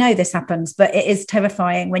context. We know this happens, but it is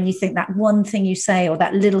terrifying when you think that one thing you say or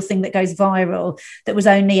that little thing that goes viral that was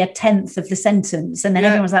only 1/10 of the sentence, and then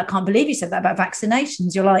everyone's like, "Can't believe you said that about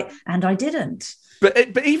vaccinations." You're like, "And I didn't." But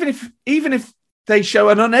even if they show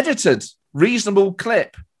an unedited, reasonable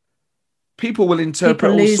clip, people will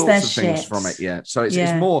interpret all sorts of things from it. Yeah, so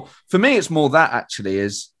it's more for me. It's more that actually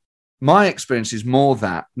is. My experience is more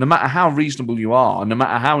that no matter how reasonable you are, and no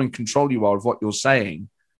matter how in control you are of what you're saying,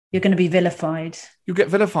 you're going to be vilified. You'll get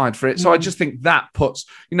vilified for it. So I just think that puts,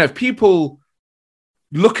 if people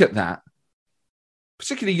look at that,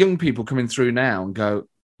 particularly young people coming through now and go,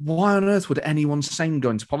 why on earth would anyone sane go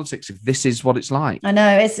into politics if this is what it's like? I know,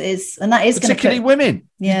 and that is particularly women.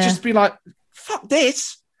 Yeah. You just be like, fuck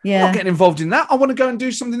this. Yeah. I'm not getting involved in that. I want to go and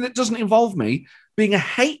do something that doesn't involve me being a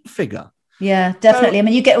hate figure. Yeah, definitely. I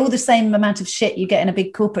mean, you get all the same amount of shit you get in a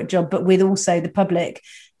big corporate job, but with also the public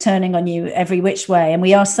turning on you every which way. And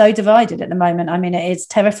we are so divided at the moment. I mean, it is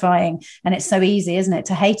terrifying, and it's so easy, isn't it,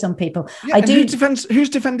 to hate on people. Yeah, who's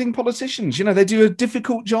defending politicians? They do a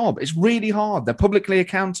difficult job. It's really hard. They're publicly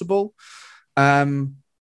accountable.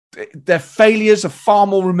 Their failures are far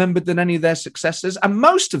more remembered than any of their successes. And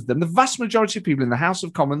most of them, the vast majority of people in the House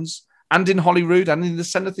of Commons and in Holyrood and in the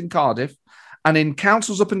Senate in Cardiff, and in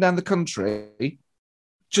councils up and down the country,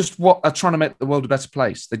 just what are trying to make the world a better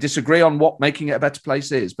place. They disagree on what making it a better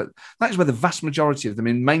place is, but that is where the vast majority of them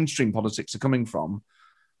in mainstream politics are coming from.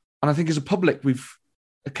 And I think as a public, we've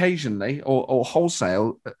occasionally or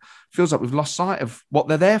wholesale feels like we've lost sight of what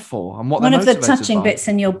they're there for and what they're motivated by. One of the touching bits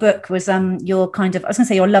in your book was your kind of, I was going to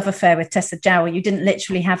say your love affair with Tessa Jowell. You didn't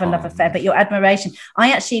literally have a love affair, but your admiration.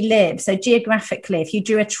 I actually live, so geographically, if you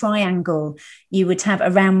drew a triangle, you would have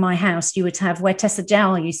around my house, you would have where Tessa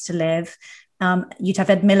Jowell used to live. You'd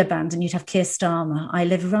have Ed Miliband and you'd have Keir Starmer. I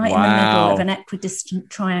live right in the middle of an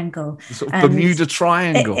equidistant triangle. Sort of Bermuda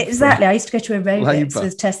Triangle. Exactly. I used to go to aerobics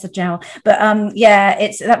with Tessa Jowell. But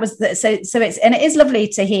it is lovely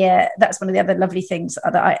to hear. That's one of the other lovely things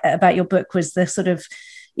about your book was the sort of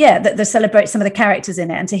that celebrate some of the characters in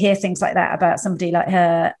it, and to hear things like that about somebody like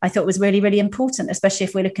her, I thought was really, really important, especially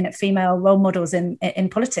if we're looking at female role models in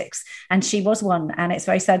politics. And she was one, and it's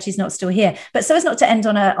very sad she's not still here. But so as not to end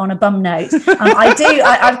on a bum note,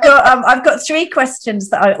 I've got 3 questions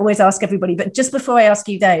that I always ask everybody. But just before I ask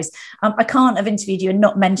you those, I can't have interviewed you and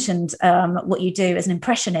not mentioned what you do as an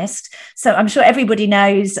impressionist. So I'm sure everybody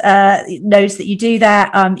knows that you do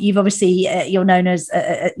that. You've obviously you're known as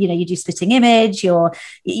you do Spitting Image.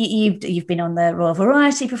 You've been on the Royal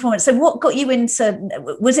Variety Performance. So what got you into?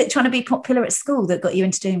 Was it trying to be popular at school that got you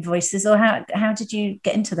into doing voices, or how did you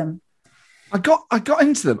get into them? I got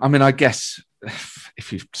into them. I mean, I guess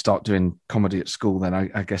if you start doing comedy at school, then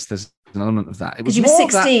I guess there's an element of that. Because you were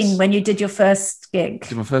 16 when you did your first gig.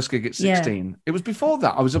 Did my first gig at 16. Yeah. It was before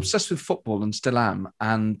that. I was obsessed with football and still am.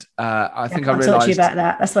 And I think I realised... talk to you about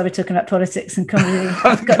that. That's why we're talking about politics and comedy.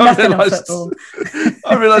 I've got nothing on football.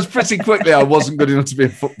 I realised pretty quickly I wasn't good enough to be a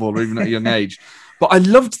footballer, even at a young age. But I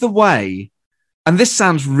loved the way, and this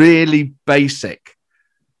sounds really basic,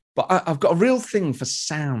 but I've got a real thing for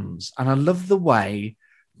sounds. And I love the way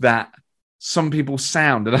that some people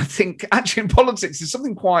sound. And I think actually in politics, there's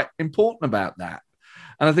something quite important about that.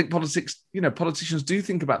 And I think politicians do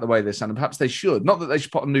think about the way they sound, and perhaps they should. Not that they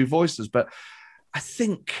should put on new voices, but I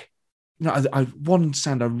think, one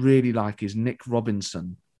sound I really like is Nick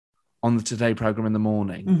Robinson on the Today programme in the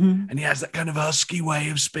morning. Mm-hmm. And he has that kind of husky way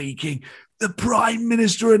of speaking. The Prime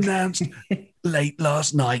Minister announced late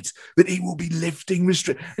last night that he will be lifting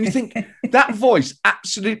restrictions. And you think that voice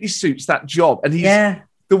absolutely suits that job. And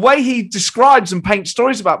the way he describes and paints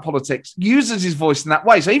stories about politics uses his voice in that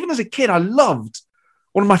way. So even as a kid, I loved,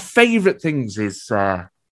 one of my favourite things is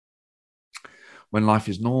When Life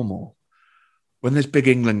is Normal. When there's big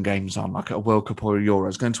England games on, like at a World Cup or a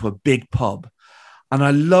Euros, going to a big pub. And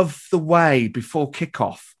I love the way before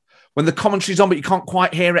kickoff, when the commentary's on, but you can't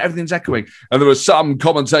quite hear it, everything's echoing. And there are some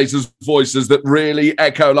commentators' voices that really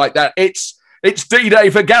echo like that. It's D-Day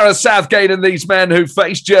for Gareth Southgate and these men who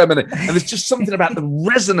face Germany. And there's just something about the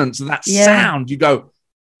resonance of that sound. You go,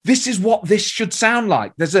 this is what this should sound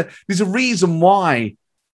like. There's a reason why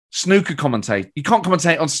snooker you can't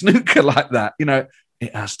commentate on snooker like that.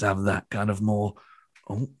 It has to have that kind of more,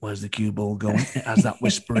 where's the cue ball going? It has that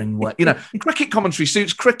whispering way. Cricket commentary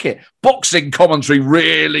suits cricket. Boxing commentary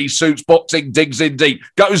really suits boxing. Digs in deep,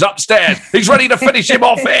 goes upstairs. He's ready to finish him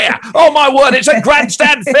off here. Oh my word, it's a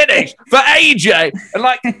grandstand finish for AJ.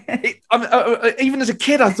 And even as a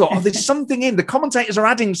kid, I thought, there's something in. The commentators are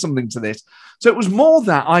adding something to this. So it was more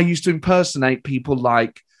that I used to impersonate people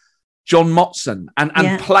like John Motson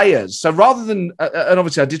and players. So rather than, and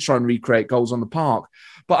obviously I did try and recreate Goals on the Park,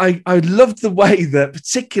 but I loved the way that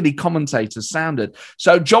particularly commentators sounded.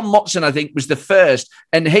 So John Motson, I think, was the first,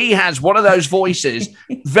 and he has one of those voices,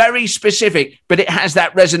 very specific, but it has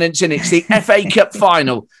that resonance in it. It's the FA Cup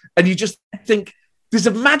final, and you just think there's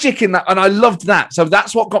a magic in that, and I loved that. So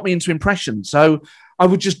that's what got me into impressions. So I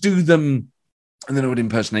would just do them, and then I would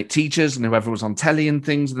impersonate teachers and whoever was on telly and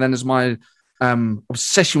things, and then as my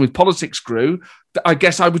obsession with politics grew, I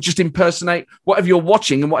guess I would just impersonate whatever you're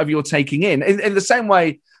watching and whatever you're taking in the same way.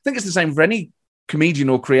 I think it's the same for any comedian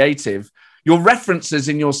or creative. Your references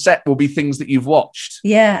in your set will be things that you've watched.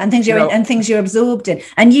 Yeah, and things you're absorbed in.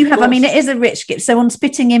 And you have, I mean, it is a rich gift. So on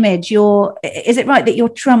Spitting Image, is it right that you're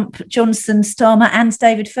Trump, Johnson, Starmer and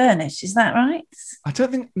David Furnish? Is that right? I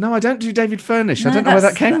don't do David Furnish. No, I don't know where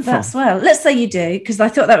that came from. Well, let's say you do, because I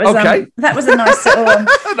thought that was that was a nice little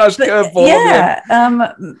nice curveball.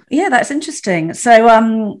 Yeah, that's interesting.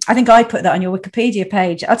 So I think I put that on your Wikipedia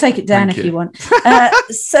page. I'll take it down if you want.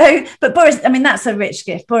 But Boris, I mean, that's a rich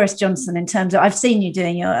gift. Boris Johnson, in terms of, I've seen you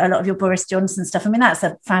doing a lot of your Boris Johnson stuff. I mean, that's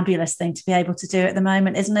a fabulous thing to be able to do at the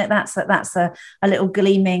moment, isn't it? That's a little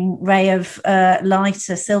gleaming ray of light,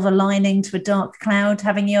 a silver lining to a dark cloud,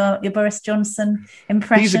 having your Boris Johnson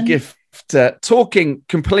impression. He's a gift. Talking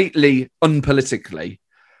completely unpolitically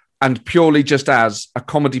and purely just as a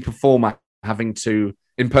comedy performer having to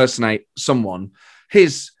impersonate someone,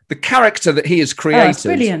 the character that he has created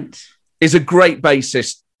brilliant. Is a great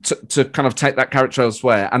basis to kind of take that character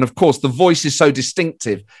elsewhere. And of course, the voice is so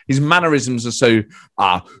distinctive. His mannerisms are so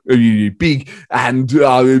big, and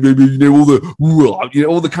all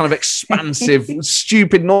the kind of expansive,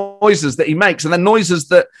 stupid noises that he makes. And then noises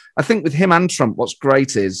that I think with him and Trump, what's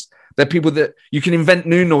great is they're people that you can invent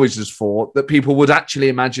new noises for that people would actually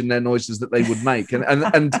imagine they're noises that they would make.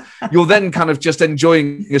 And you're then kind of just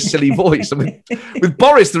enjoying a silly voice. I mean, with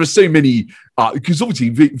Boris, there are so many, because obviously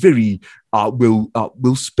very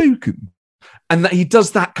well spoken. And that he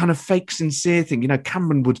does that kind of fake sincere thing.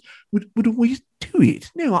 Cameron would always do it.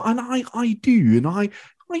 No, and I do. And I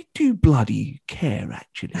I do bloody care,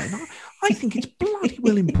 actually. And I think it's bloody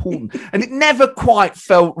well important. And it never quite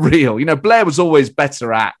felt real. You know, Blair was always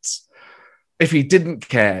better at, if he didn't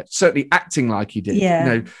care, certainly acting like he did. Yeah. You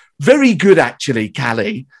know, very good, actually,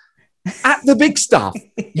 Callie, at the big stuff.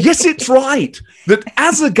 Yes, it's right that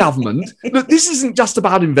as a government, look, this isn't just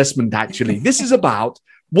about investment, actually. This is about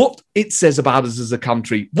what it says about us as a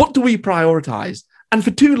country. What do we prioritize? And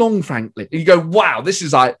for too long, frankly, you go, wow, this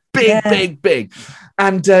is like big.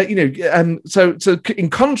 And, so in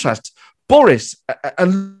contrast, Boris, a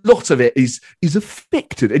lot of it is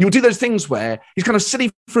affected. And you'll do those things where he's kind of silly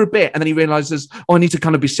for a bit and then he realizes, I need to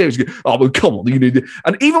kind of be serious. You go, oh, well, come on.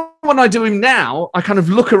 And even when I do him now, I kind of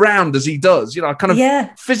look around as he does. I kind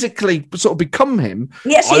of physically sort of become him.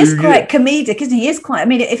 Yes, he is quite comedic, isn't he? He is quite, I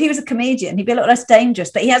mean, if he was a comedian, he'd be a lot less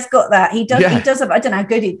dangerous, but he has got that. He does have, I don't know how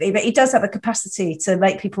good he'd be, but he does have a capacity to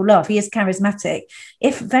make people laugh. He is charismatic,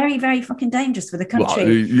 if very, very fucking dangerous for the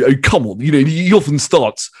country. Well, come on. He often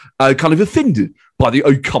starts kind of offended by the,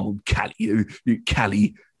 oh, come on, Callie,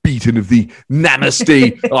 Callie Beaton of the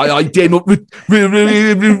Namaste. I dare not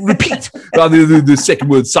repeat the second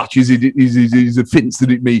word, such as it is offence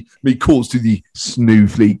that it may cause to the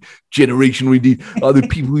snowflake generation, or indeed other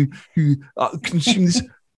people who consume this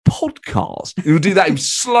podcast. We'll do that in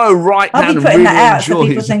slow, right I'll down. Be putting that out so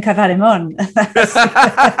people think I've had him on.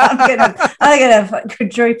 I'm gonna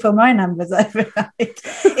quadruple my numbers overnight.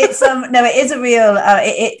 It's it is a real.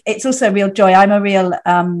 It's also a real joy. I'm a real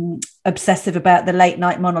obsessive about the late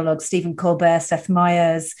night monologues. Stephen Colbert, Seth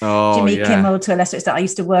Meyers, Jimmy Kimmel to a lesser extent. I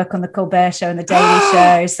used to work on the Colbert Show and the Daily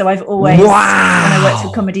Show, so I've always when I worked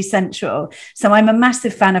for Comedy Central. So I'm a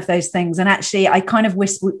massive fan of those things, and actually, I kind of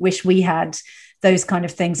wish we had those kind of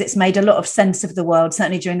things. It's made a lot of sense of the world.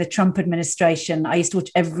 Certainly during the Trump administration, I used to watch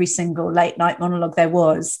every single late night monologue there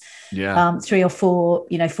was, 3 or 4,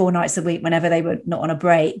 4 nights a week whenever they were not on a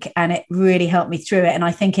break. And it really helped me through it. And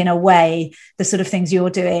I think in a way, the sort of things you're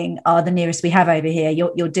doing are the nearest we have over here.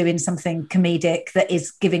 You're doing something comedic that is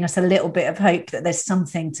giving us a little bit of hope that there's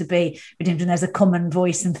something to be redeemed and there's a common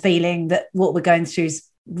voice and feeling that what we're going through is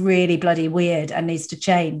really bloody weird and needs to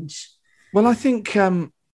change. Well, I think,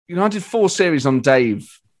 I did 4 series on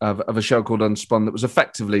Dave of a show called Unspun that was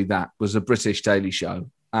effectively was a British daily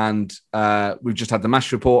show. And we've just had the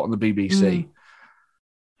MASH report on the BBC.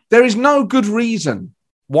 There is no good reason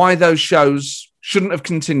why those shows shouldn't have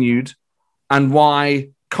continued and why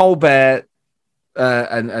Colbert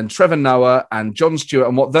and Trevor Noah and Jon Stewart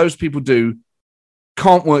and what those people do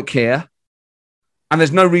can't work here. And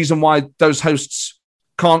there's no reason why those hosts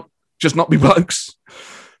can't just not be blokes.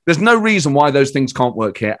 There's no reason why those things can't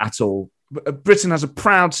work here at all. Britain has a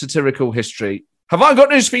proud satirical history. Have I got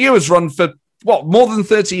news for you? Has run for, more than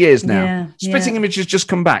 30 years now. Spitting Image has just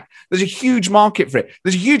come back. There's a huge market for it.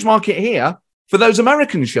 There's a huge market here for those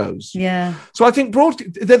American shows. Yeah. So I think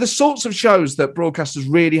they're the sorts of shows that broadcasters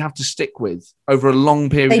really have to stick with over a long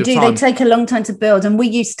period of time. They take a long time to build. And we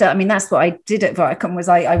used to, that's what I did at Viacom was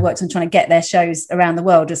I worked on trying to get their shows around the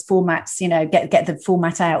world as formats, get the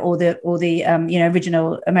format out or the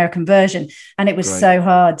original American version. And it was so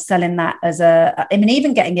hard selling that as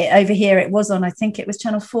even getting it over here, it was on, I think it was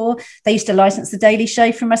Channel 4. They used to license the Daily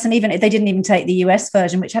Show from us. And even they didn't even take the US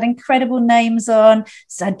version, which had incredible names on.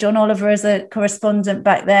 So had John Oliver as a correspondent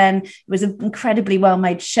back then. It was an incredibly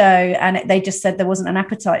well-made show, and they just said there wasn't an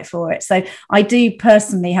appetite for it. So I do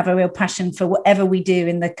personally have a real passion for whatever we do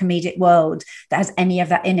in the comedic world that has any of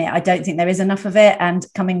that in it. I don't think there is enough of it, and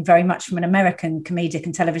coming very much from an American comedic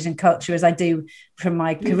and television culture as I do from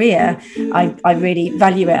my career, I really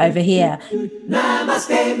value it over here.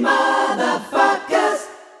 Namaste, motherfuckers.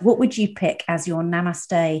 What would you pick as your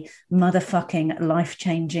namaste motherfucking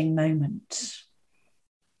life-changing moment?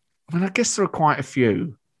 I guess there are quite a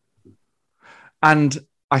few. And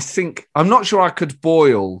I think, I'm not sure I could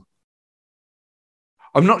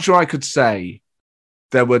say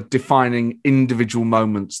there were defining individual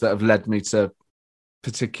moments that have led me to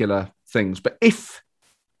particular things. But if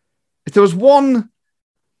there was one,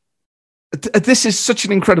 this is such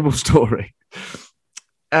an incredible story.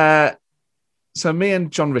 So me and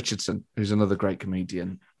John Richardson, who's another great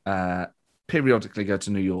comedian, periodically go to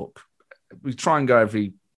New York. We try and go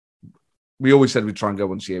we always said we'd try and go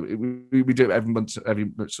once a year. We do it every month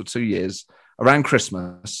or 2 years around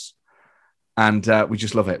Christmas. And we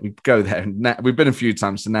just love it. We go there. And we've been a few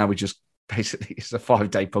times. So now we just basically, it's a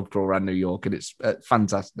 5-day pub crawl around New York. And it's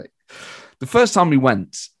fantastic. The first time we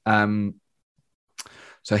went,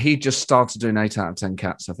 so he just started doing 8 out of 10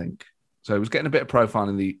 Cats, I think. So he was getting a bit of profile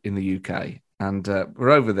in the UK. And we're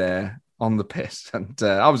over there on the piss. And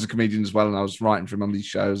I was a comedian as well. And I was writing for him on these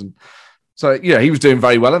shows. And So, he was doing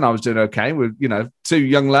very well and I was doing okay. We're, two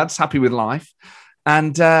young lads, happy with life.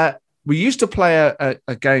 And we used to play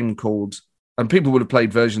a game called, and people would have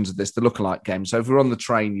played versions of this, the lookalike game. So if we were on the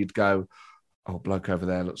train, you'd go, oh, bloke over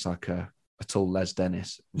there looks like a tall Les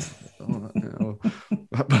Dennis.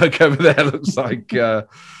 That bloke over there looks like,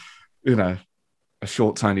 a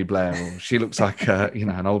short Tony Blair, or she looks like,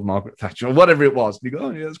 an old Margaret Thatcher, or whatever it was. And you go,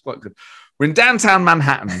 oh, yeah, that's quite good. We're in downtown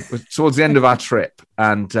Manhattan towards the end of our trip.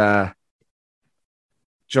 And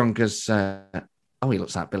John goes, he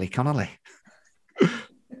looks like Billy Connolly. I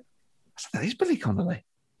said, that is Billy Connolly.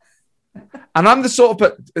 And I'm the sort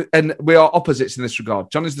of, and we are opposites in this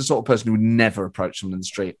regard. John is the sort of person who would never approach someone in the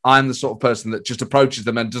street. I'm the sort of person that just approaches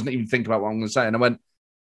them and doesn't even think about what I'm going to say. And I went,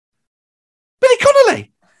 Billy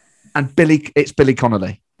Connolly. And it's Billy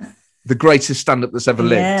Connolly, the greatest stand-up that's ever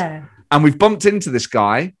lived. Yeah. And we've bumped into this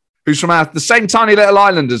guy who's from the same tiny little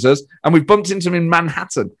island as us, and we've bumped into him in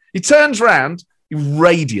Manhattan. He turns around, he's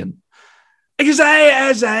radiant. He goes,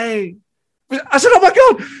 hey. I said, oh my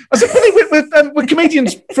God. I said, Billy, we're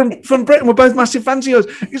comedians from Britain. We're both massive fans of yours.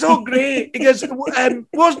 He goes, oh, great. He goes, what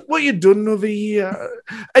are you doing over here?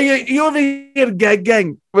 Are you over here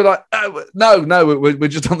gagging? We're like, no, we're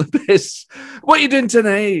just on the piss. What are you doing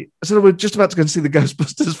tonight? I said, we're just about to go and see the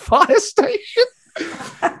Ghostbusters fire station.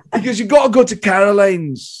 He goes, you've got to go to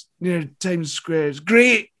Caroline's near Times Square. It's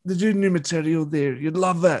great. They're doing new material there. You'd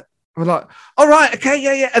love it. We're like, all right, okay,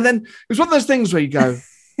 yeah. And then it was one of those things where you go,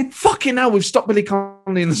 fucking hell, we've stopped Billy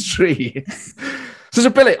Connolly in the street. So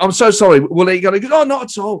Billy, I'm so sorry. We'll let you go. He goes, oh, not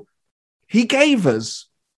at all. He gave us,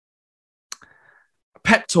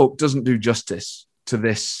 pep talk doesn't do justice to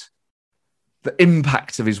this, the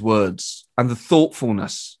impact of his words and the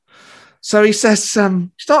thoughtfulness. So he says,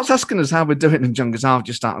 starts asking us how we're doing, and John goes, I've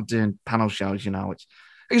just started doing panel shows, He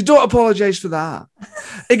goes, don't apologise for that.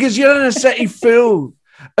 He goes, you're in a city full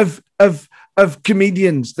of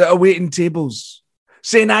comedians that are waiting tables,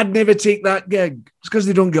 saying I'd never take that gig. It's because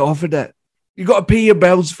they don't get offered it. You got to pay your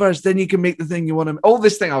bills first, then you can make the thing you want to make. All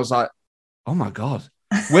this thing, I was like, oh my God.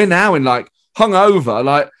 We're now in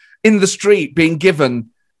hungover, in the street being given.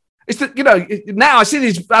 It's that, now I see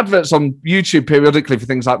these adverts on YouTube periodically for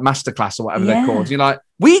things like Masterclass or whatever they're called. You're like,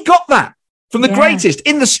 we got that from the greatest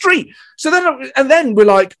in the street. So then we're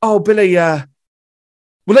like, oh, Billy, we'll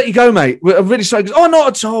let you go, mate. I'm really sorry. He goes, oh, not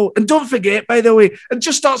at all. And don't forget, by the way, and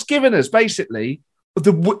just starts giving us basically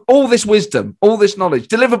all this wisdom, all this knowledge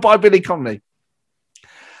delivered by Billy Connolly.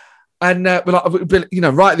 And we're like,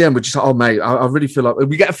 right at the end, we're just like, oh, mate, I really feel like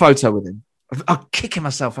we get a photo with him. I'm kicking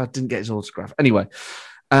myself. I didn't get his autograph. Anyway,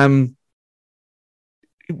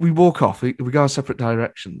 we walk off. We go our separate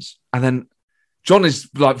directions. And then John is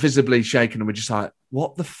visibly shaken, and we're just like,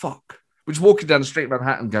 what the fuck? We're just walking down the street of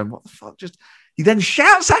Manhattan going, what the fuck? He then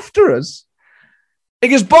shouts after us. He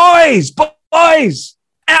goes, boys,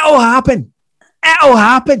 it'll happen. It'll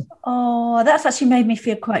happen. Oh, that's actually made me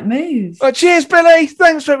feel quite moved. Oh, cheers, Billy.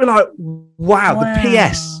 Thanks for it. We're like, wow, the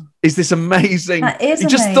PS is this amazing. That is amazing.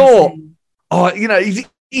 Just thought,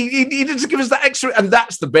 he just give us that extra, and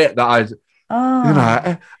that's the bit that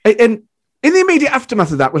and in the immediate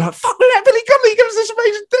aftermath of that, we're like, fuck, we let Billy Connolly give us this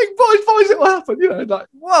amazing thing. Boys, it will happen.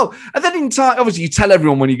 Whoa. And then obviously you tell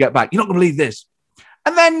everyone when you get back, you're not going to believe this.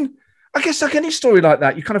 And then I guess like any story like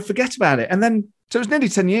that, you kind of forget about it. And then, so it was nearly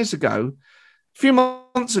 10 years ago, a few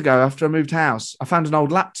months ago after I moved house, I found an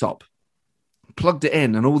old laptop, plugged it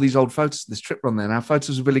in, and all these old photos of this trip were on there. And our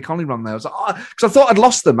photos of Billy Connolly were on there. I was like, because I thought I'd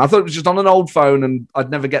lost them. I thought it was just on an old phone and I'd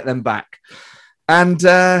never get them back. And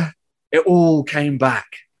it all came back.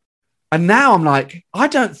 And now I'm like, I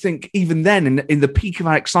don't think even then, in the peak of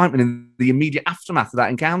our excitement, in the immediate aftermath of that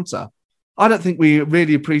encounter, I don't think we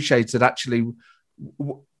really appreciated actually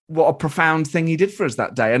what a profound thing he did for us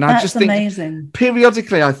that day. And I just think amazing.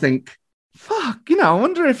 Periodically, I think, fuck, I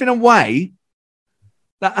wonder if in a way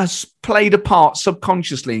that has played a part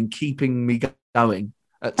subconsciously in keeping me going.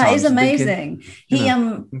 That is amazing.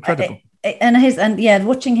 Thinking, incredible.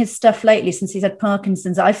 Watching his stuff lately since he's had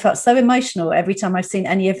Parkinson's, I felt so emotional every time I've seen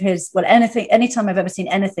any of his, anytime I've ever seen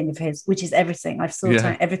anything of his, which is everything. I've saw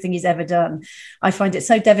everything he's ever done. I find it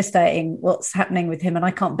so devastating what's happening with him, and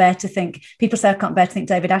I can't bear to think, people say I can't bear to think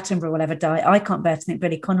David Attenborough will ever die. I can't bear to think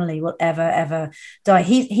Billy Connolly will ever die.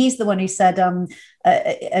 He's the one who said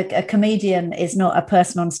a comedian is not a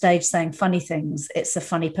person on stage saying funny things, it's a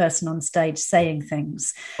funny person on stage saying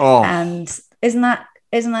things. And isn't that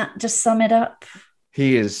just sum it up?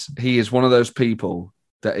 He is one of those people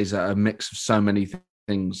that is a mix of so many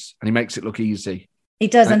things, and he makes it look easy. He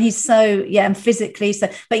does, and he's so and physically so.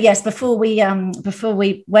 But yes, before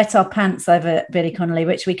we wet our pants over Billy Connolly,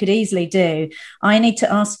 which we could easily do, I need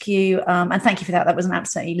to ask you, and thank you for that. That was an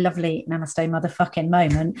absolutely lovely Namaste motherfucking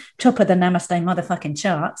moment, top of the Namaste motherfucking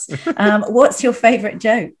charts. What's your favourite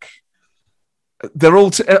joke? They're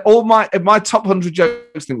all my top 100 jokes.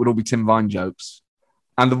 I think would all be Tim Vine jokes,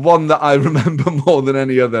 and the one that I remember more than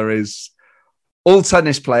any other is all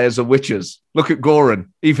tennis players are witches. Look at Goran,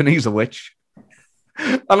 even he's a witch.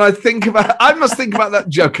 And I must think about that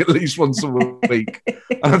joke at least once a week.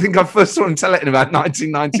 And I think I first saw him tell it in about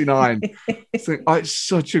 1999. I think, it's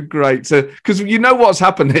such a great, because you know what's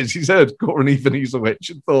happened is he's heard Goran, even he's a witch,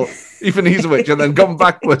 and thought, even he's a witch, and then gone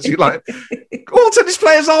backwards. You're like, all tennis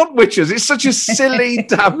players aren't witches. It's such a silly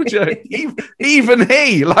damn joke. Even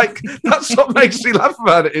he, like, that's what makes me laugh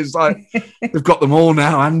about it. Is like, they've got them all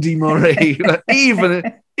now. Andy Murray, like,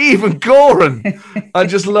 even Goran. I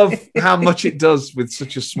just love how much it does with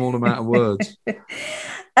such a small amount of words.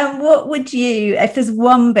 And what would you, if there's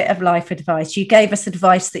one bit of life advice, you gave us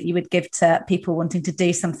advice that you would give to people wanting to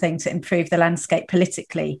do something to improve the landscape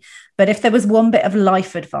politically, but if there was one bit of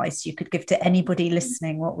life advice you could give to anybody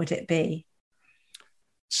listening, what would it be?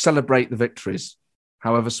 Celebrate the victories,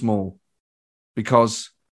 however small, because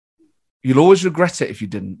you'll always regret it if you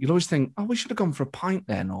didn't. You'll always think, we should have gone for a pint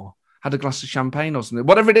then, or had a glass of champagne or something.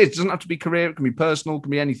 Whatever it is, it doesn't have to be career, it can be personal, it can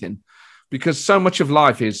be anything. Because so much of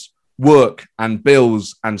life is work and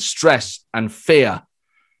bills and stress and fear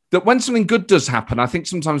that when something good does happen, I think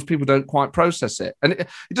sometimes people don't quite process it. And it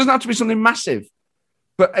doesn't have to be something massive,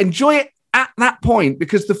 but enjoy it at that point,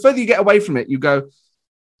 because the further you get away from it, you go,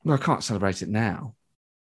 I can't celebrate it now.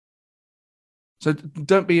 So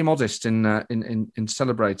don't be immodest in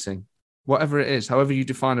celebrating whatever it is, however you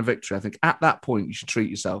define a victory. I think at that point you should treat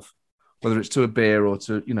yourself, whether it's to a beer or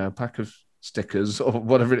to a pack of stickers or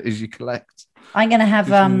whatever it is you collect. I'm going to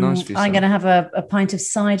have a pint of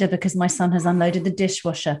cider because my son has unloaded the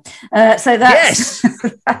dishwasher. So that's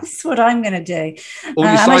that's what I'm going to do. All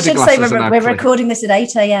your and I should say we're recording this at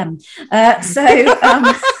 8 a.m.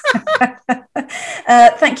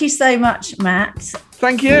 Thank you so much, Matt.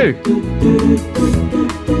 Thank you.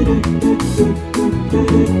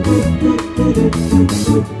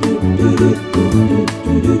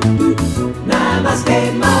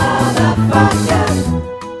 Namaste, motherfucker.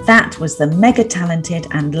 That was the mega talented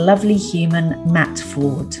and lovely human Matt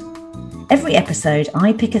Forde. Every episode,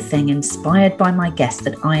 I pick a thing inspired by my guest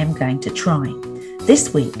that I am going to try.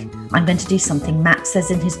 This week, I'm going to do something Matt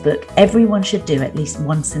says in his book everyone should do at least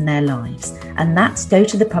once in their lives, and that's go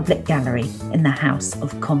to the public gallery in the House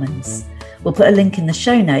of Commons. We'll put a link in the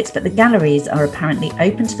show notes, but the galleries are apparently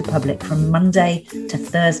open to the public from Monday to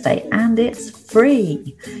Thursday, and it's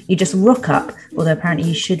free. You just rock up, although apparently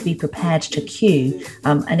you should be prepared to queue.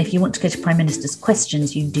 And if you want to go to Prime Minister's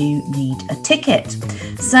questions, you do need a ticket.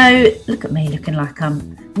 So look at me looking like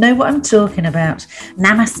know what I'm talking about.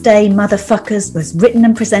 Namaste Motherfuckers was written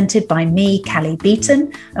and presented by me, Callie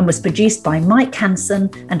Beaton, and was produced by Mike Hansen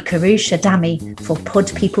and Karu Shadami for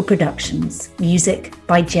Pod People Productions. Music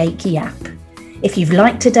by Jake Yap. If you've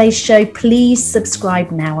liked today's show, please subscribe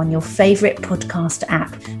now on your favourite podcast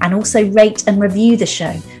app, and also rate and review the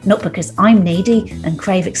show, not because I'm needy and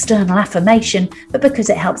crave external affirmation, but because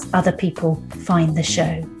it helps other people find the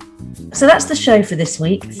show. So that's the show for this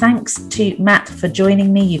week. Thanks to Matt for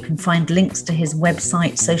joining me. You can find links to his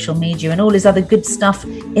website, social media, and all his other good stuff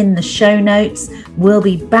in the show notes. We'll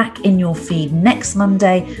be back in your feed next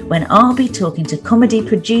Monday when I'll be talking to comedy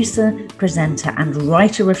producer, presenter, and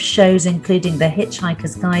writer of shows including The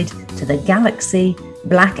Hitchhiker's Guide to the Galaxy,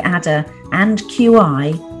 Blackadder, and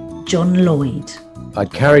QI, John Lloyd.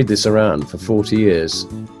 I'd carried this around for 40 years.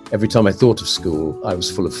 Every time I thought of school, I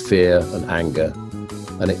was full of fear and anger.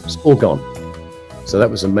 And it was all gone. So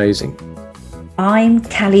that was amazing. I'm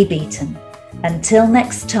Callie Beaton. Until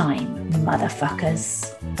next time,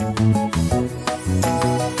 motherfuckers.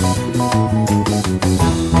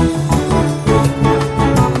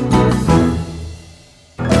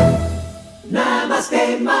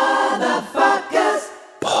 Namaste, motherfuckers.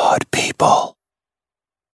 Pod people.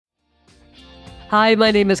 Hi,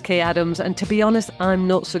 my name is Kay Adams, and to be honest, I'm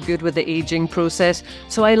not so good with the ageing process,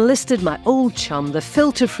 so I enlisted my old chum, the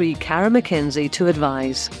filter-free Cara McKenzie, to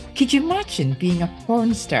advise. Could you imagine being a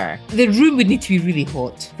porn star? The room would need to be really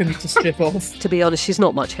hot for me to strip off. To be honest, she's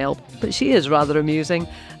not much help, but she is rather amusing.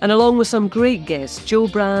 And along with some great guests, Joe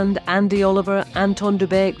Brand, Andy Oliver, Anton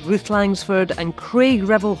Dubeck, Ruth Langsford, and Craig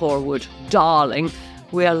Revel-Horwood, darling,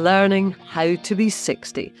 we are learning how to be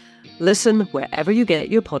 60. Listen wherever you get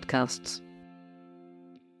your podcasts.